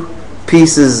 2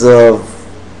 pieces of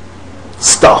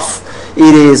stuff.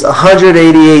 It is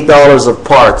 $188 of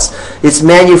parts. It's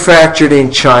manufactured in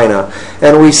China,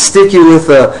 and we stick you with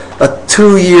a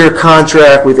 2-year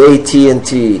contract with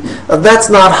AT&T. That's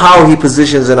not how he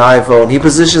positions an iPhone. He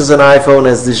positions an iPhone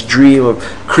as this dream of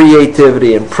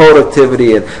creativity and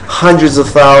productivity and hundreds of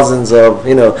thousands of,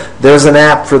 there's an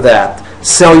app for that.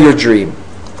 Sell your dream.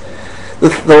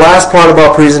 The last part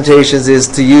about presentations is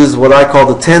to use what I call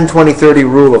the 10-20-30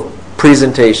 rule of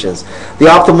presentations. The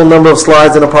optimal number of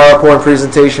slides in a PowerPoint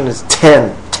presentation is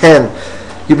 10. 10.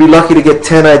 You'd be lucky to get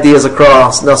 10 ideas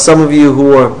across. Now, some of you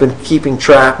who have been keeping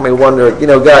track may wonder,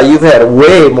 Guy, you've had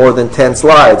way more than 10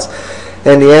 slides.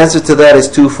 And the answer to that is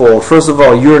twofold. First of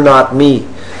all, you're not me.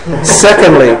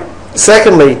 Secondly,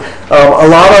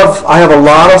 I have a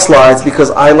lot of slides because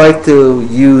I like to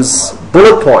use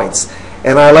bullet points.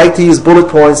 And I like to use bullet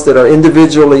points that are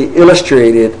individually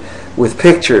illustrated with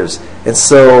pictures. And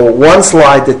so one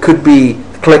slide that could be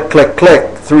click, click,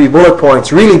 click, 3 bullet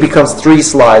points really becomes 3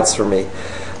 slides for me.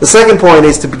 The second point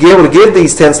is to be able to give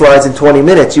these 10 slides in 20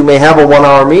 minutes. You may have a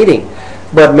 1-hour meeting,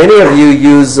 but many of you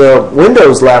use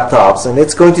Windows laptops, and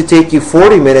it's going to take you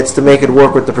 40 minutes to make it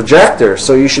work with the projector,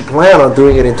 so you should plan on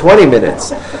doing it in 20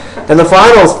 minutes. And the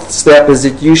final step is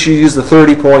that you should use the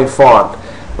 30-point font.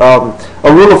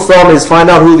 A rule of thumb is find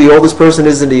out who the oldest person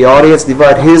is in the audience,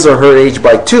 divide his or her age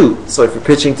by 2. So if you're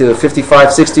pitching to 55,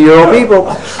 60-year-old people,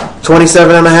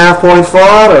 27.5-point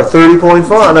font or 30-point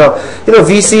font. Now,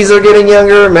 VCs are getting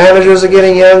younger, managers are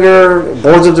getting younger,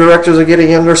 boards of directors are getting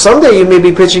younger. Someday you may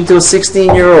be pitching to a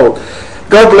 16-year-old.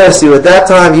 God bless you. At that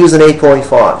time, use an 8-point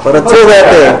font. But until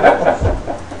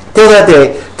that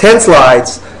day, 10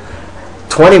 slides,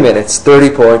 20 minutes,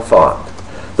 30-point font.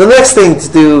 The next thing to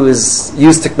do is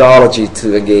use technology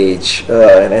to engage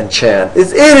and enchant.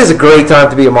 It is a great time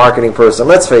to be a marketing person,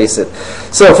 let's face it.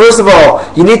 So first of all,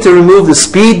 you need to remove the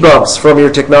speed bumps from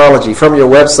your technology, from your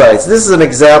websites. This is an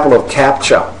example of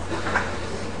CAPTCHA.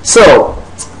 So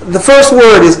the first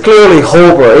word is clearly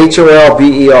Holber,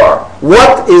 H-O-L-B-E-R.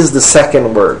 What is the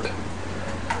second word?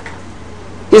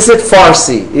 Is it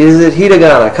Farsi? Is it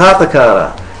Hiragana,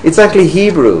 Katakana? It's actually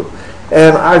Hebrew.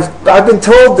 And I've been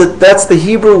told that that's the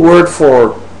Hebrew word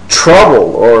for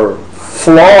trouble or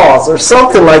flaws or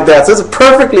something like that. So it's a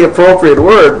perfectly appropriate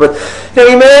word. But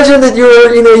imagine that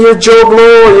you're Joe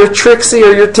Blow or you're Trixie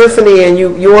or you're Tiffany, and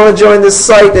you want to join this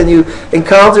site, and you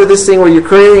encounter this thing where you're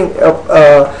creating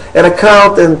an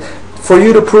account, and for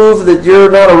you to prove that you're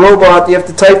not a robot, you have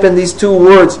to type in these 2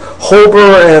 words,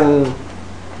 Holber and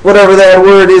whatever that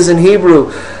word is in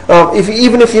Hebrew.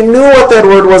 Even if you knew what that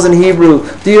word was in Hebrew,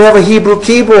 do you have a Hebrew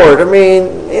keyboard? I mean,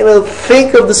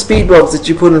 think of the speed bumps that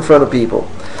you put in front of people.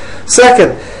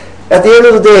 Second, at the end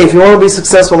of the day, if you want to be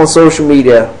successful on social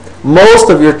media, most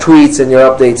of your tweets and your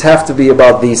updates have to be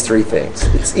about these 3 things.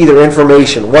 It's either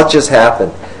information, what just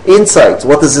happened, insights,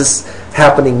 what does this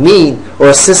happening mean, or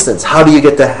assistance, how do you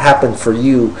get that happen for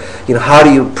you? How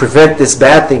do you prevent this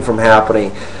bad thing from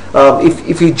happening?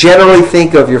 If you generally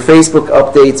think of your Facebook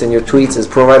updates and your tweets as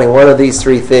providing one of these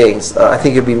 3 things, I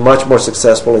think you'll be much more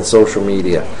successful in social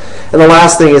media. And the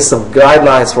last thing is some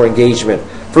guidelines for engagement.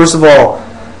 First of all,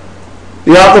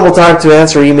 the optimal time to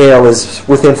answer email is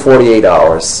within 48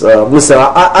 hours. Listen,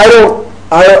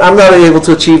 I'm not able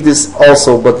to achieve this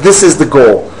also, but this is the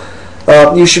goal.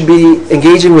 You should be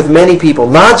engaging with many people,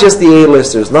 not just the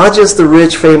A-listers, not just the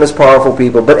rich, famous, powerful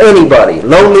people, but anybody.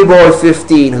 Lonely Boy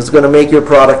 15 who's going to make your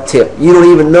product tip. You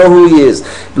don't even know who he is.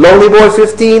 Lonely Boy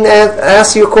 15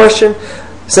 asks you a question,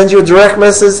 sends you a direct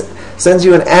message, sends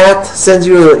you an sends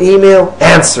you an email,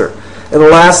 answer. And the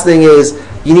last thing is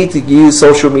you need to use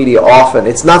social media often.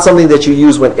 It's not something that you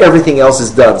use when everything else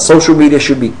is done. Social media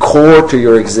should be core to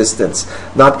your existence,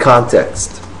 not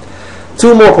context.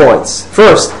 2 more points.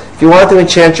 First, if you want to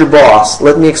enchant your boss,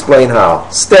 let me explain how.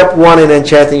 Step 1 in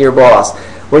enchanting your boss.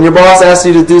 When your boss asks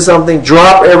you to do something,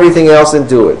 drop everything else and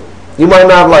do it. You might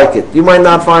not like it. You might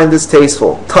not find this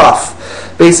tasteful. Tough.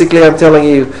 Basically, I'm telling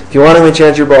you, if you want to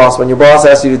enchant your boss, when your boss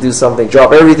asks you to do something,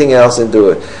 drop everything else and do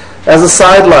it. As a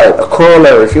sidelight, a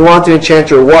corollary, if you want to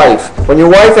enchant your wife, when your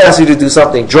wife asks you to do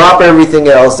something, drop everything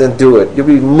else and do it. You'll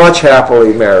be much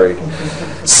happily married.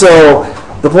 So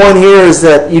the point here is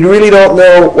that you really don't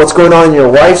know what's going on in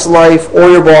your wife's life or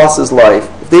your boss's life.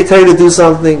 If they tell you to do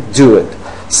something, do it.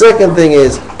 Second thing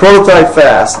is prototype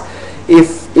fast.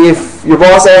 If your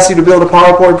boss asks you to build a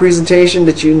PowerPoint presentation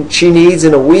that she needs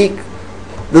in a week,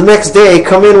 the next day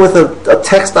come in with a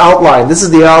text outline. This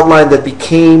is the outline that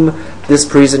became this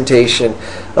presentation.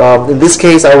 In this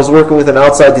case, I was working with an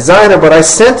outside designer, but I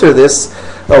sent her this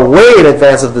way in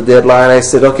advance of the deadline. I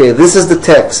said, okay, this is the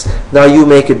text. Now you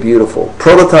make it beautiful.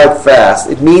 Prototype fast.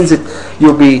 It means that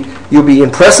you'll be You'll be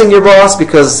impressing your boss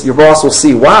because your boss will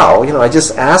see, wow, I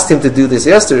just asked him to do this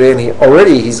yesterday and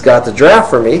he's got the draft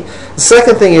for me. The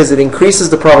second thing is it increases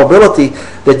the probability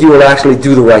that you will actually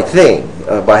do the right thing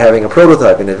by having a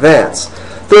prototype in advance.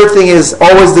 Third thing is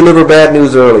always deliver bad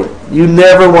news early. You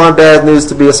never want bad news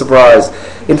to be a surprise.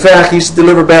 In fact, you should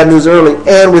deliver bad news early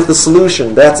and with the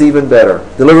solution. That's even better.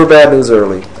 Deliver bad news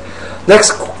early.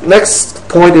 Next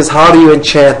point is how do you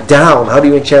enchant down? How do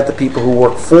you enchant the people who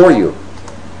work for you?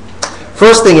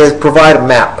 First thing is provide a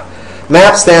map.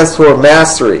 MAP stands for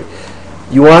mastery.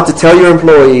 You want to tell your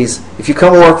employees, if you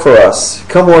come work for us,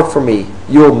 come work for me,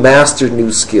 you'll master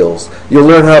new skills. You'll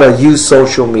learn how to use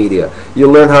social media.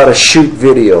 You'll learn how to shoot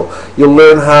video. You'll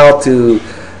learn how to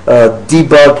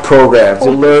debug programs.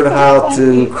 You'll learn how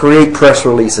to create press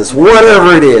releases.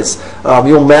 Whatever it is,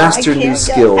 you'll master new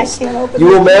skills. You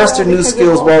will master new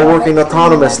skills while working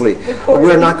autonomously.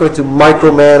 We're not going to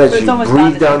micromanage you,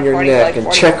 breathe down your neck,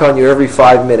 and check on you every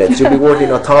 5 minutes. You'll be working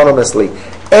autonomously.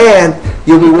 And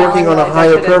you'll be working on a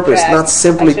higher purpose, not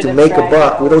simply to make a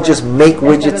buck. We don't just make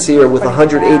widgets here with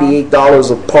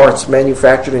 $188 of parts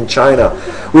manufactured in China.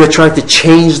 We are trying to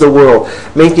change the world,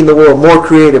 making the world more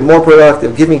creative, more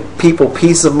productive, giving people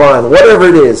peace of mind, whatever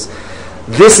it is.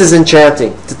 This is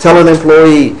enchanting. To tell an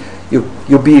employee,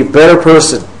 you'll be a better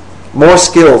person, more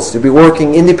skills, you'll be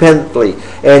working independently,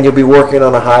 and you'll be working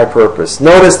on a high purpose.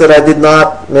 Notice that I did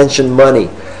not mention money.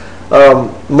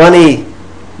 Money,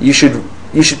 you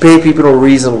should pay people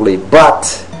reasonably,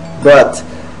 but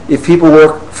if people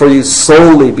work for you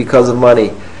solely because of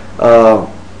money,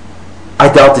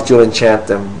 I doubt that you'll enchant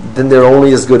them. Then they're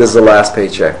only as good as the last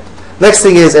paycheck. Next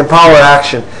thing is empower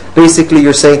action. Basically,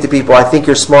 you're saying to people, I think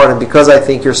you're smart, and because I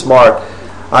think you're smart,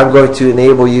 I'm going to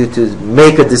enable you to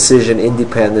make a decision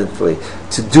independently,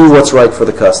 to do what's right for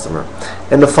the customer.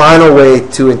 And the final way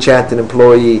to enchant an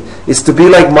employee is to be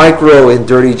like Micro in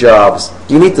Dirty Jobs.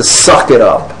 You need to suck it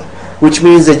up, which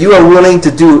means that you are willing to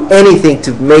do anything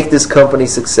to make this company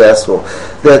successful.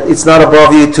 That it's not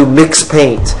above you to mix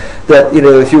paint. That,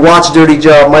 if you watch Dirty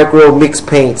Job, Micro mix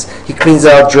paints. He cleans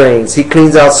out drains. He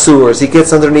cleans out sewers. He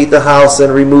gets underneath the house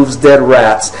and removes dead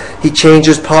rats. He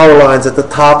changes power lines at the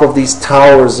top of these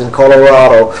towers in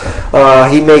Colorado.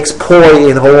 He makes poi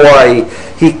in Hawaii.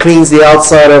 He cleans the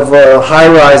outside of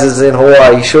high-rises in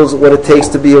Hawaii. He shows what it takes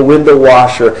to be a window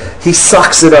washer. He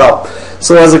sucks it up.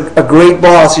 So as a great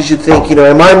boss, you should think,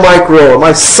 am I Micro? Am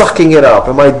I sucking it up?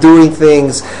 Am I doing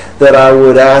things that I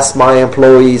would ask my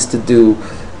employees to do?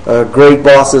 Great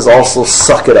bosses also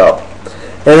suck it up.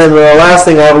 And then the last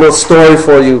thing, I have a little story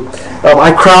for you.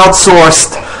 I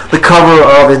crowdsourced the cover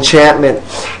of Enchantment,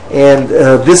 and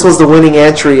this was the winning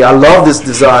entry. I love this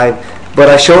design, but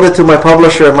I showed it to my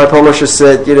publisher, and my publisher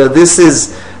said, this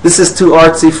is too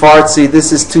artsy-fartsy,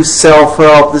 this is too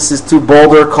self-help, this is too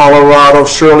Boulder, Colorado,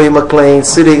 Shirley MacLaine,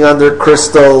 sitting under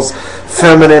crystals,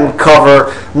 feminine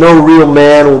cover. No real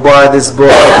man will buy this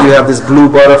book if you have this blue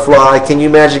butterfly. Can you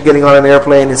imagine getting on an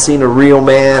airplane and seeing a real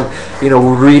man,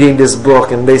 reading this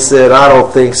book? And they said, I don't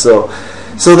think so.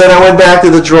 So then I went back to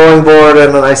the drawing board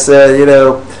and I said,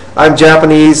 I'm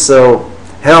Japanese, so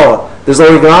hell, there's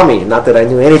origami. Not that I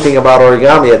knew anything about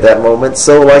origami at that moment.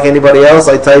 So like anybody else,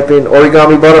 I type in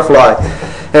origami butterfly.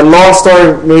 And long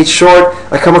story made short,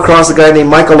 I come across a guy named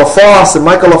Michael LaFosse, and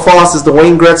Michael LaFosse is the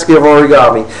Wayne Gretzky of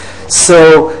origami.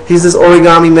 So he's this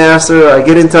origami master. I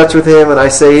get in touch with him and I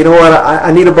say, you know what,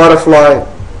 I need a butterfly.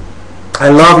 I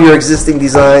love your existing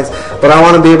designs, but I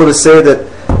want to be able to say that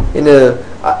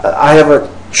I have a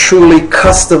truly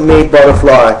custom-made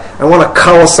butterfly. I want a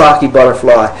Kawasaki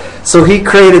butterfly. So he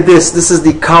created this. This is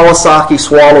the Kawasaki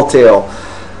swallowtail.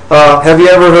 Have you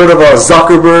ever heard of a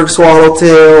Zuckerberg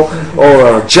swallowtail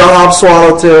or a Job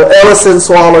swallowtail, Ellison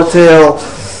swallowtail?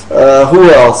 Who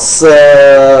else?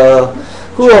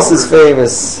 Who else is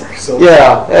famous?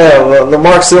 The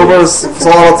Mark Silver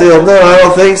swallowtail. No, I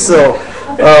don't think so.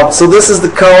 So this is the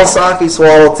Kawasaki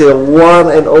swallowtail, one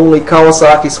and only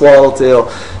Kawasaki swallowtail.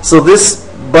 So this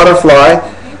butterfly,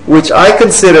 which I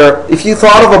consider, if you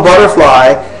thought of a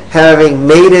butterfly having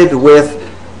mated with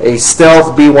a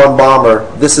stealth B-1 bomber,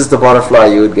 this is the butterfly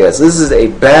you would guess. This is a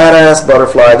badass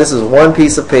butterfly. This is one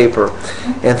piece of paper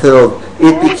until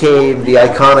it became the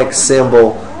iconic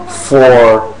symbol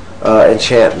for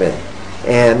enchantment.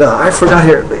 And I forgot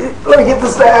here. Let me get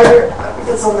this bag here. Let me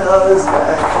get something out of this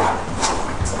bag.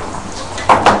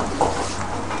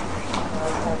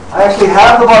 I actually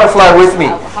have the butterfly with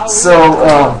me.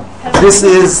 So this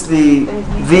is the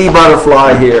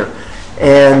butterfly here.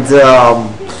 And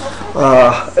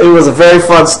it was a very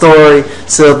fun story.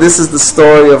 So this is the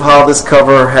story of how this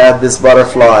cover had this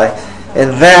butterfly.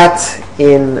 And that,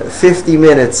 in 50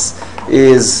 minutes,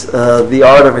 is The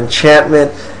Art of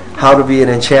Enchantment, How to Be an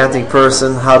Enchanting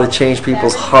Person, How to Change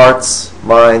People's Hearts,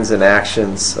 Minds, and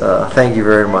Actions. Thank you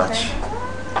very much.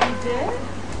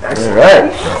 Excellent. All right.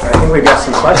 I think we've got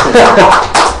some questions.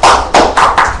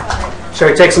 Shall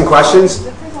we take some questions?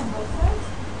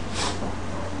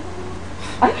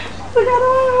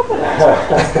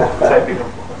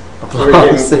 We're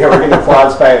getting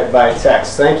applause by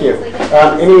text. Thank you.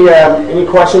 Any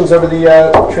questions over the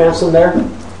transom there?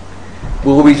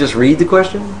 Will we just read the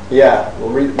question? Yeah,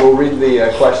 we'll read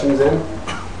the questions in.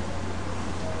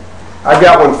 I've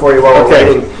got one for you while we're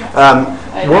waiting.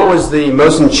 What was the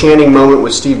most enchanting moment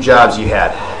with Steve Jobs you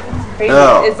had?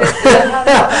 Oh.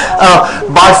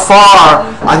 By far,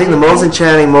 I think the most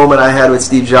enchanting moment I had with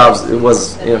Steve Jobs, it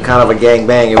was kind of a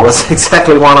gangbang. It was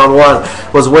exactly one-on-one.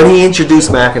 Was when he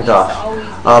introduced Macintosh.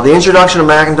 The introduction of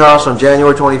Macintosh on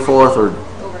January 24th, or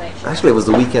actually it was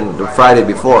the weekend, the Friday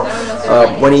before,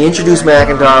 when he introduced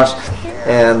Macintosh,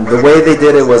 and the way they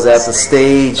did it was at a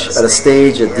stage at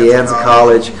De Anza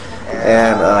College,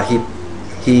 and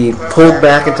he pulled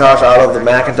Macintosh out of the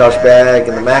Macintosh bag,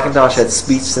 and the Macintosh had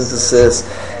speech synthesis,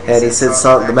 and he said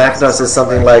the Macintosh said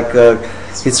something like,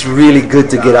 "It's really good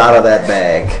to get out of that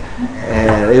bag,"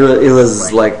 and it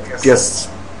was like just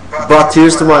brought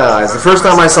tears to my eyes. The first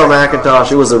time I saw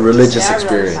Macintosh, it was a religious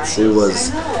experience. It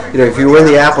was, if you were in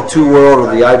the Apple II world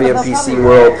or the IBM PC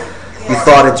world, you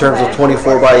thought in terms of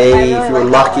 24 by 80. If you were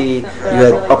lucky, you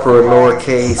had upper and lower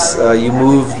case. You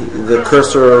moved the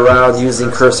cursor around using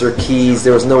cursor keys.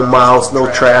 There was no mouse, no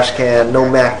trash can, no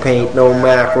Mac Paint, no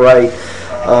Mac Write,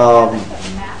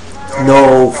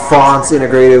 no fonts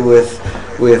integrated with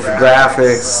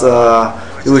graphics.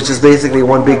 It was just basically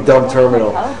one big dumb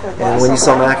terminal. And when you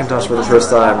saw Macintosh for the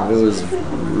first time, it was a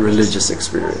religious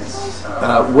experience.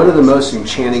 What are the most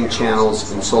enchanting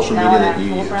channels in social media that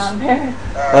you use?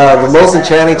 The most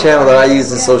enchanting channel that I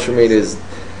use in social media is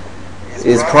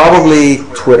probably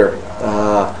Twitter,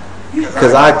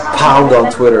 because I pound on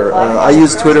Twitter. I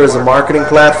use Twitter as a marketing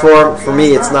platform. For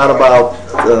me, it's not about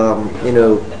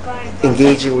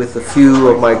engaging with a few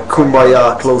of my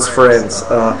kumbaya close friends.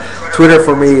 Twitter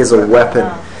for me is a weapon,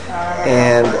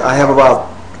 and I have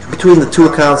between the two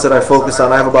accounts that I focus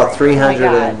on, I have about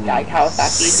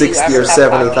 360 or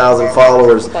 70,000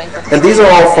 followers. And these are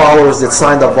all followers that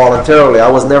signed up voluntarily. I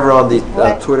was never on the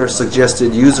Twitter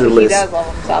suggested user list.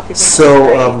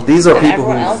 So these are people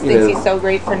who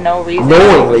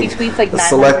knowingly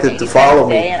selected to follow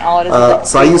me.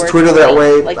 So I use Twitter that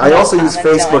way. I also use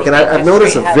Facebook, and I've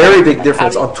noticed a very big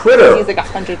difference. On Twitter,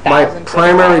 my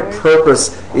primary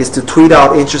purpose is to tweet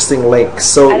out interesting links.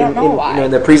 So in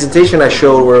the presentation I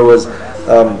showed where it was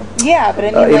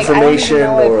information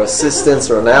or assistance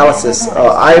or analysis,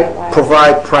 I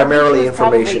provide primarily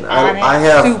information. I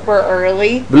have, super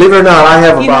early. Believe it or not, I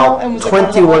have about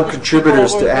 21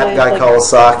 contributors to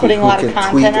 @GuyKawasaki who can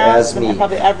tweet as me.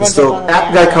 So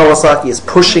 @GuyKawasaki is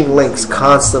pushing links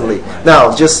constantly.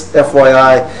 Now, just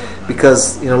FYI,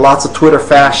 because lots of Twitter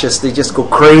fascists, they just go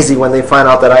crazy when they find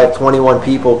out that I have 21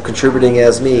 people contributing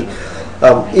as me.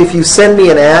 If you send me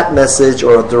an @message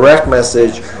or a direct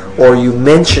message, or you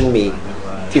mention me,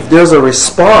 if there's a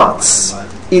response,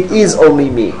 it is only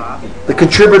me. The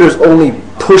contributors only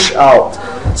push out.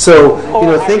 So,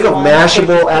 think of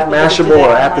Mashable, @Mashable,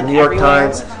 or @the New York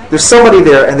Times. There's somebody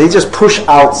there, and they just push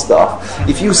out stuff.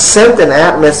 If you sent an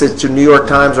 @message to New York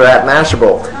Times or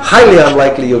 @Mashable, highly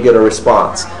unlikely you'll get a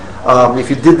response. If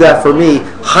you did that for me,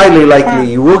 highly likely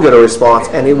you will get a response,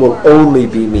 and it will only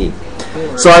be me.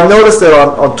 So I've noticed that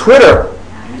on Twitter,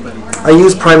 I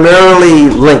use primarily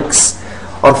links.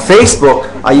 On Facebook,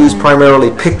 I use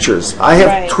primarily pictures. I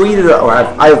have tweeted, or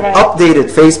I've updated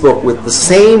Facebook with the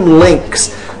same links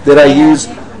that I use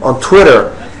on Twitter,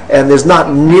 and there's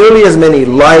not nearly as many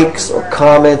likes or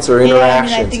comments or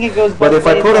interactions. But if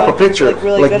I put up a picture,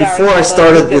 like before I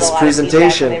started this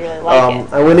presentation,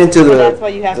 I went into the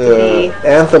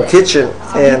Anthem kitchen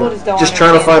and just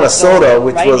trying to find a soda,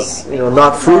 which was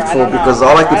not fruitful, because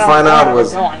all I could find out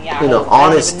was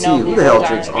honest tea. Who the hell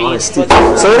drinks honest tea?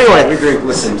 So anyway, we drink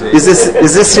Lipton tea. is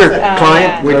this your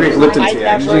client? We drink Lipton tea.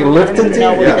 You drink Lipton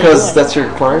tea because that's your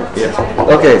client? Yes.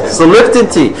 Okay, so Lipton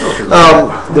tea.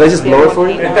 Did I just blow it for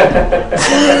you?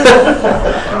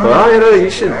 Well,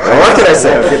 you should. What can I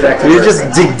say? You just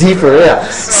dig deeper, yeah.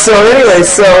 So anyway,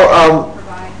 so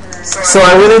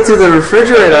I went into the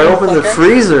refrigerator. I opened the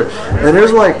freezer, and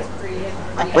there's like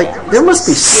like there must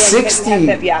be 60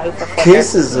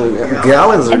 cases of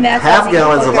gallons or half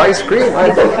gallons of ice cream.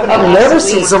 I've never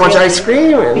seen so much ice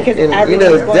cream, and you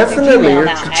know, definitely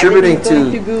you're contributing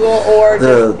to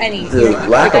the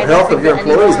lack of health of your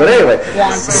employees. But anyway,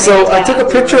 so I took a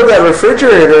picture of that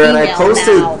refrigerator and I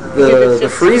posted the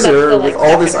freezer with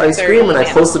all this ice cream, and I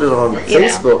posted it on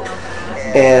Facebook.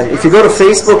 And if you go to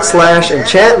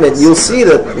Facebook/enchantment, you'll see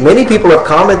that many people have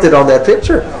commented on that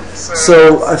picture.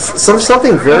 So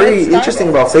something very interesting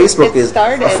about Facebook is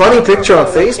a funny picture on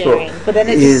Facebook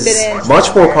is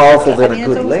much more powerful than a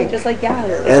good link.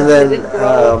 And then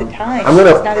I'm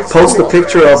going to post a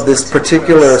picture of this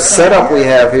particular setup we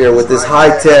have here with this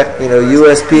high-tech, you know,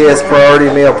 USPS priority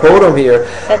mail podium here.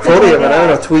 Podium, and I'm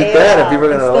going to tweet that, and people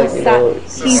are going to, like, you know,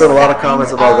 send a lot of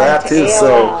comments about that too.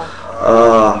 So.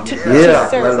 Yeah.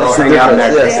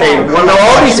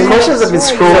 All these questions have been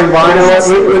scrolling by.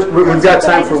 We've got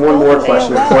time for one more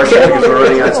question, of course, because we're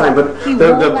running out of time. But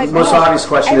the most obvious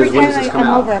question is, when does this come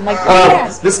out?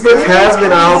 This book has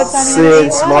been out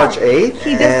since March 8th,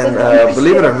 and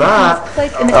believe it or not,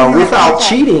 without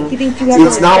cheating,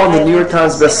 it's now on the New York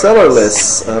Times bestseller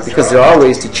list, because there are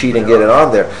ways to cheat and get it on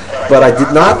there. But I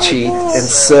did not cheat, and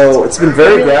so it's been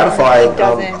very gratifying.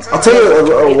 I'll tell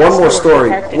you one more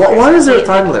story. Why is there a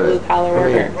time limit?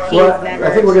 Well, I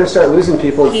think we're going to start losing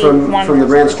people from the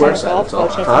BrandSquare side. That's all.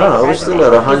 I don't know. We're still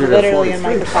at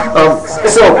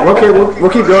 143. We'll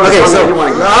keep going. Okay, so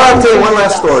I'll tell you one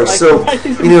last story. So,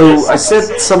 you know, I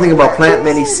said something about plant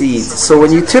many seeds. So when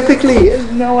you typically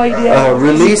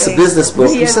release a business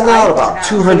book, you send out about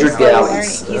 200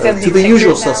 galleys to the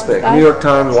usual suspect: New York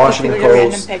Times, Washington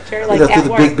Post, you know, to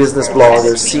the big business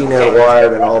bloggers, CNET,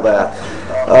 Wired, and all that.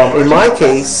 In my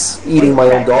case, eating my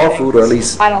own dog food, or at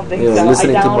least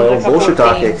listening to my own bullshit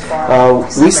talking,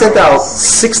 we sent out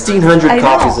 1,600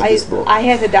 copies of this book.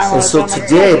 And so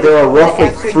today there are roughly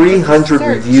 300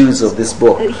 reviews of this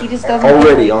book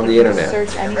already on the internet.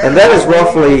 And that is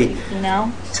roughly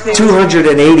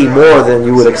 280 more than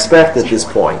you would expect at this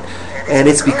point. And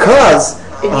it's because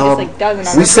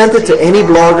we sent it to any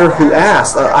blogger who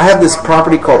asked. I have this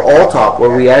property called Alltop where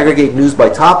we aggregate news by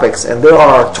topics, and there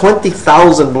are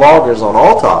 20,000 bloggers on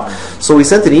Alltop. So we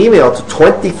sent an email to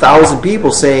 20,000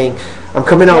 people saying, I'm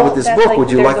coming out with this book,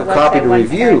 would you like a copy to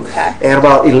review? And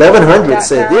about 1,100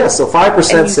 said yes, so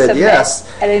 5% said yes.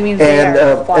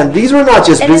 And these were not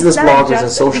just business bloggers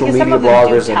and social media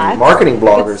bloggers and marketing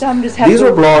bloggers. These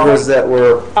were bloggers that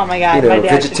were, you know,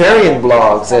 vegetarian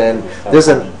blogs, and there's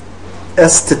an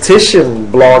esthetician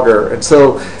blogger, and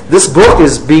so this book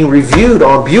is being reviewed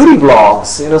on beauty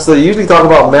blogs. You know, so they usually talk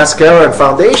about mascara and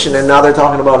foundation, and now they're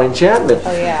talking about enchantment.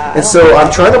 And so I'm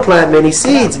trying to plant many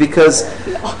seeds, because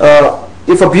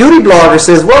if a beauty blogger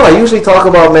says, well, I usually talk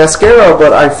about mascara,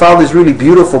 but I found this really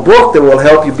beautiful book that will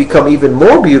help you become even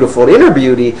more beautiful, inner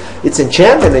beauty, it's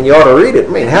enchantment, and you ought to read it.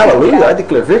 I mean, hallelujah, I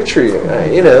declare victory.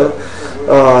 You know,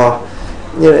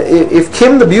 if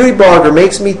Kim the beauty blogger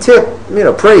makes me tip, you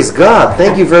know, praise God.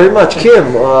 Thank you very much,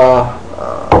 Kim.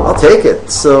 I'll take it.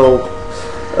 So,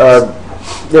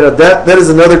 you know, that is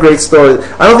another great story.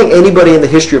 I don't think anybody in the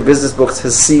history of business books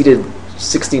has seeded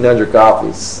 1,600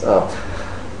 copies.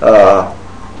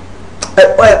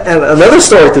 And another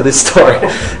story to this story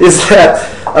is that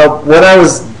when I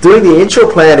was doing the intro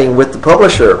planning with the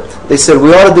publisher, they said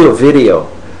we ought to do a video.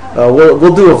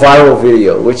 We'll do a viral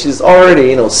video, which is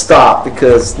already, you know, stopped,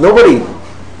 because nobody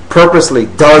purposely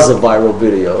does a viral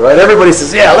video, right? Everybody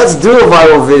says, yeah, let's do a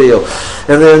viral video.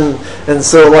 And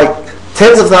so like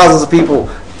tens of thousands of people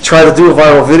try to do a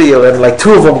viral video, and like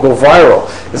 2 of them go viral.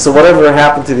 And so whatever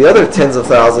happened to the other tens of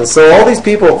thousands? So all these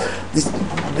people,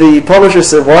 the publisher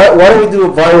said, why don't we do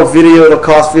a viral video? It'll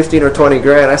cost 15 or 20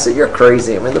 grand. I said, you're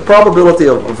crazy. I mean, the probability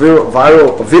of a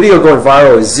video going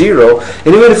viral is 0. And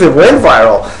even if it went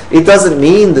viral, it doesn't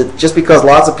mean that just because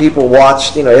lots of people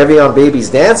watched, you know, Evian babies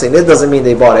dancing, it doesn't mean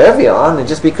they bought Evian. And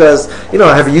just because, you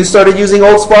know, have you started using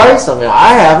Old Spice? I mean,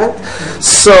 I haven't.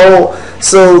 So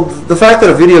the fact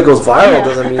that a video goes viral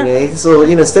doesn't mean anything. So,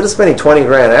 you know, instead of spending 20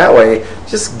 grand that way,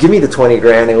 just give me the 20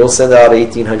 grand and we'll send out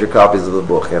 1,800 copies of the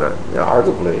book. And you know,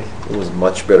 arguably, it was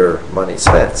much better money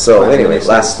spent. So anyway,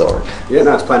 last story. Yeah,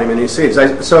 no, it's planting many seeds.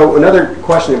 So another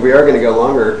question, if we are going to go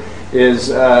longer,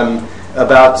 is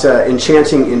about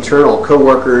enchanting internal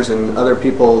coworkers and other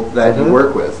people that you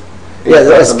work with. Yeah,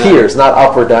 as peers, not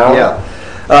up or down. Yeah.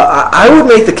 I would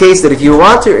make the case that if you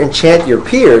want to enchant your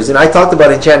peers, and I talked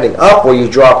about enchanting up where you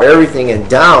drop everything, and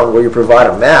down where you provide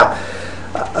a map,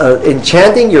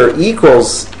 enchanting your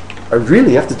equals, I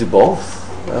really have to do both.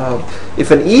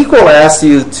 If an equal asks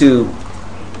you to...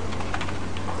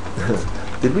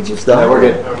 Did we just die? No, we're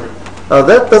good.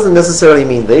 That doesn't necessarily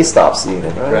mean they stop seeing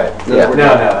it, right? Right. Yeah.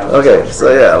 No. Okay,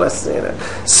 so yeah, let's see it.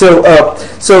 So,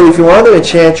 so if you want to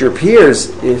enchant your peers,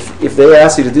 if they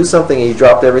ask you to do something and you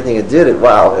dropped everything and did it,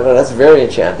 wow, that's very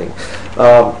enchanting.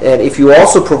 And if you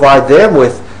also provide them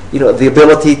with, the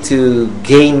ability to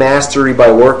gain mastery by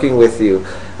working with you,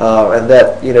 and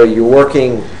that you're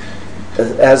working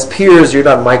as peers, you're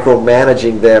not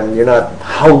micromanaging them, you're not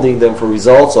hounding them for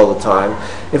results all the time.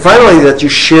 And finally, that you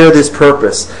share this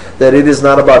purpose, that it is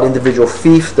not about individual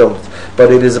fiefdom, but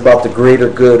it is about the greater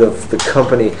good of the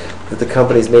company, that the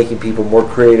company is making people more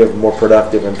creative, more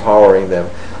productive, empowering them.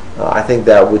 I think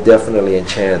that would definitely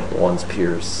enchant one's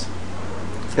peers.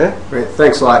 Okay? Great.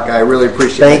 Thanks a lot, Guy. I really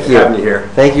appreciate having you here.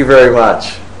 Thank you very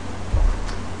much.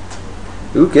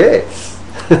 Okay.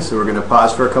 So we're going to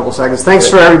pause for a couple seconds. Thanks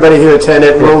for everybody who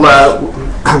attended.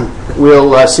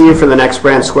 We'll see you for the next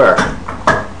Brand Square.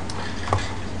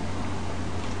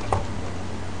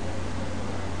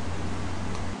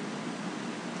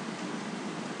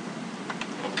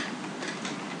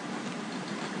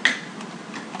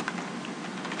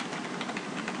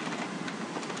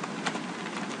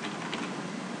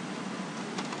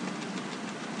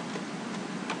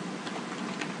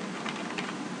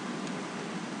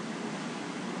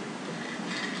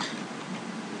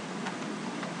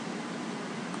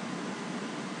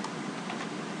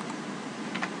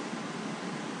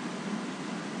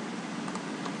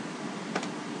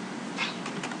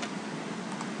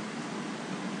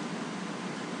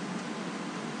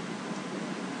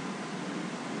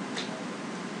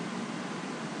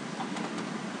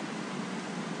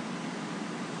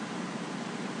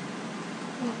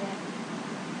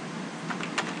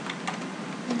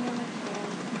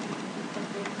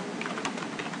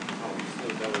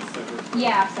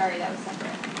 Yeah, sorry, that was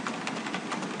separate.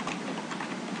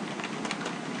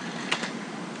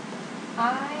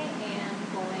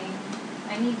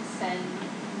 I need to send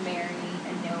Mary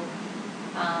a note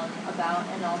about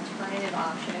an alternative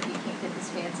option if we can't get this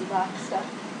fancy box stuff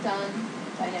done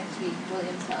by next week.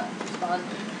 William's not responding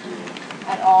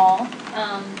at all.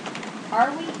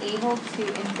 Are we able to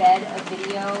embed a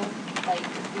video, like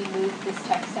if we move this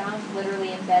text down, literally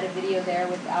embed a video there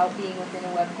without being within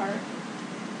a web part?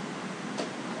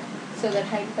 So that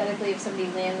hypothetically, if somebody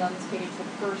lands on this page, the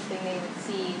first thing they would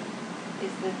see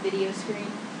is the video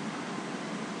screen.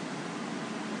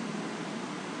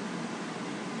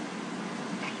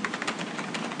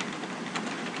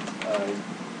 I don't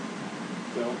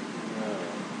know.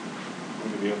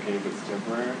 Would it be okay if it's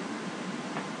temporary?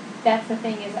 That's the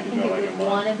thing is, I think it would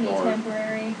want to be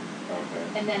temporary,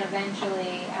 Okay. and then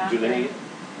eventually after.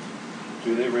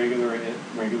 Do they regularly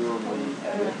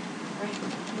edit?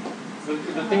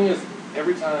 The thing is,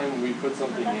 every time we put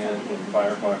something in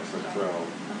Firefox or Chrome,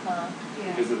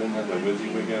 because it didn't have the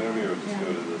WYSIWYG editor, it would just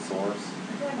go to the source.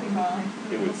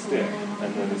 It would stick,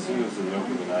 and then as soon as it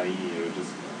opened an IE, it would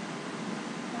just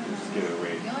get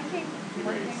erased.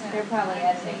 They're probably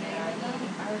editing an IE.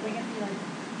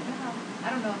 I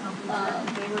don't know how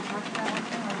they were talking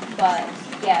about. But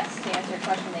yes, to answer your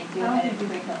question, they do edit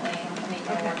frequently. I mean,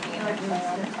 they're working in their play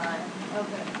all the time.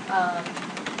 Okay.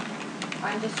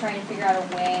 I'm just trying to figure out a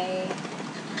way.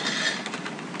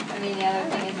 I mean, the other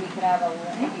thing is we could have a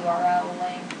URL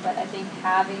link, but I think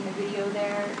having the video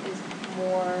there is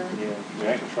more. Yeah, I mean,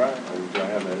 I can try. Do I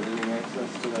have editing access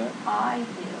to that? I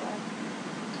do.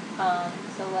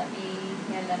 So let me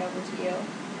hand that over to you.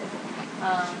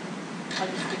 I'll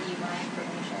just give you my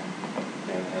information.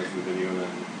 And has the video then?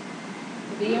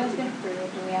 The video has been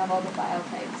approved, and we have all the file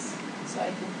types, so I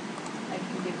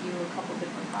can give you a couple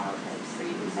different file types for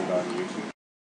you to Is it send. on YouTube?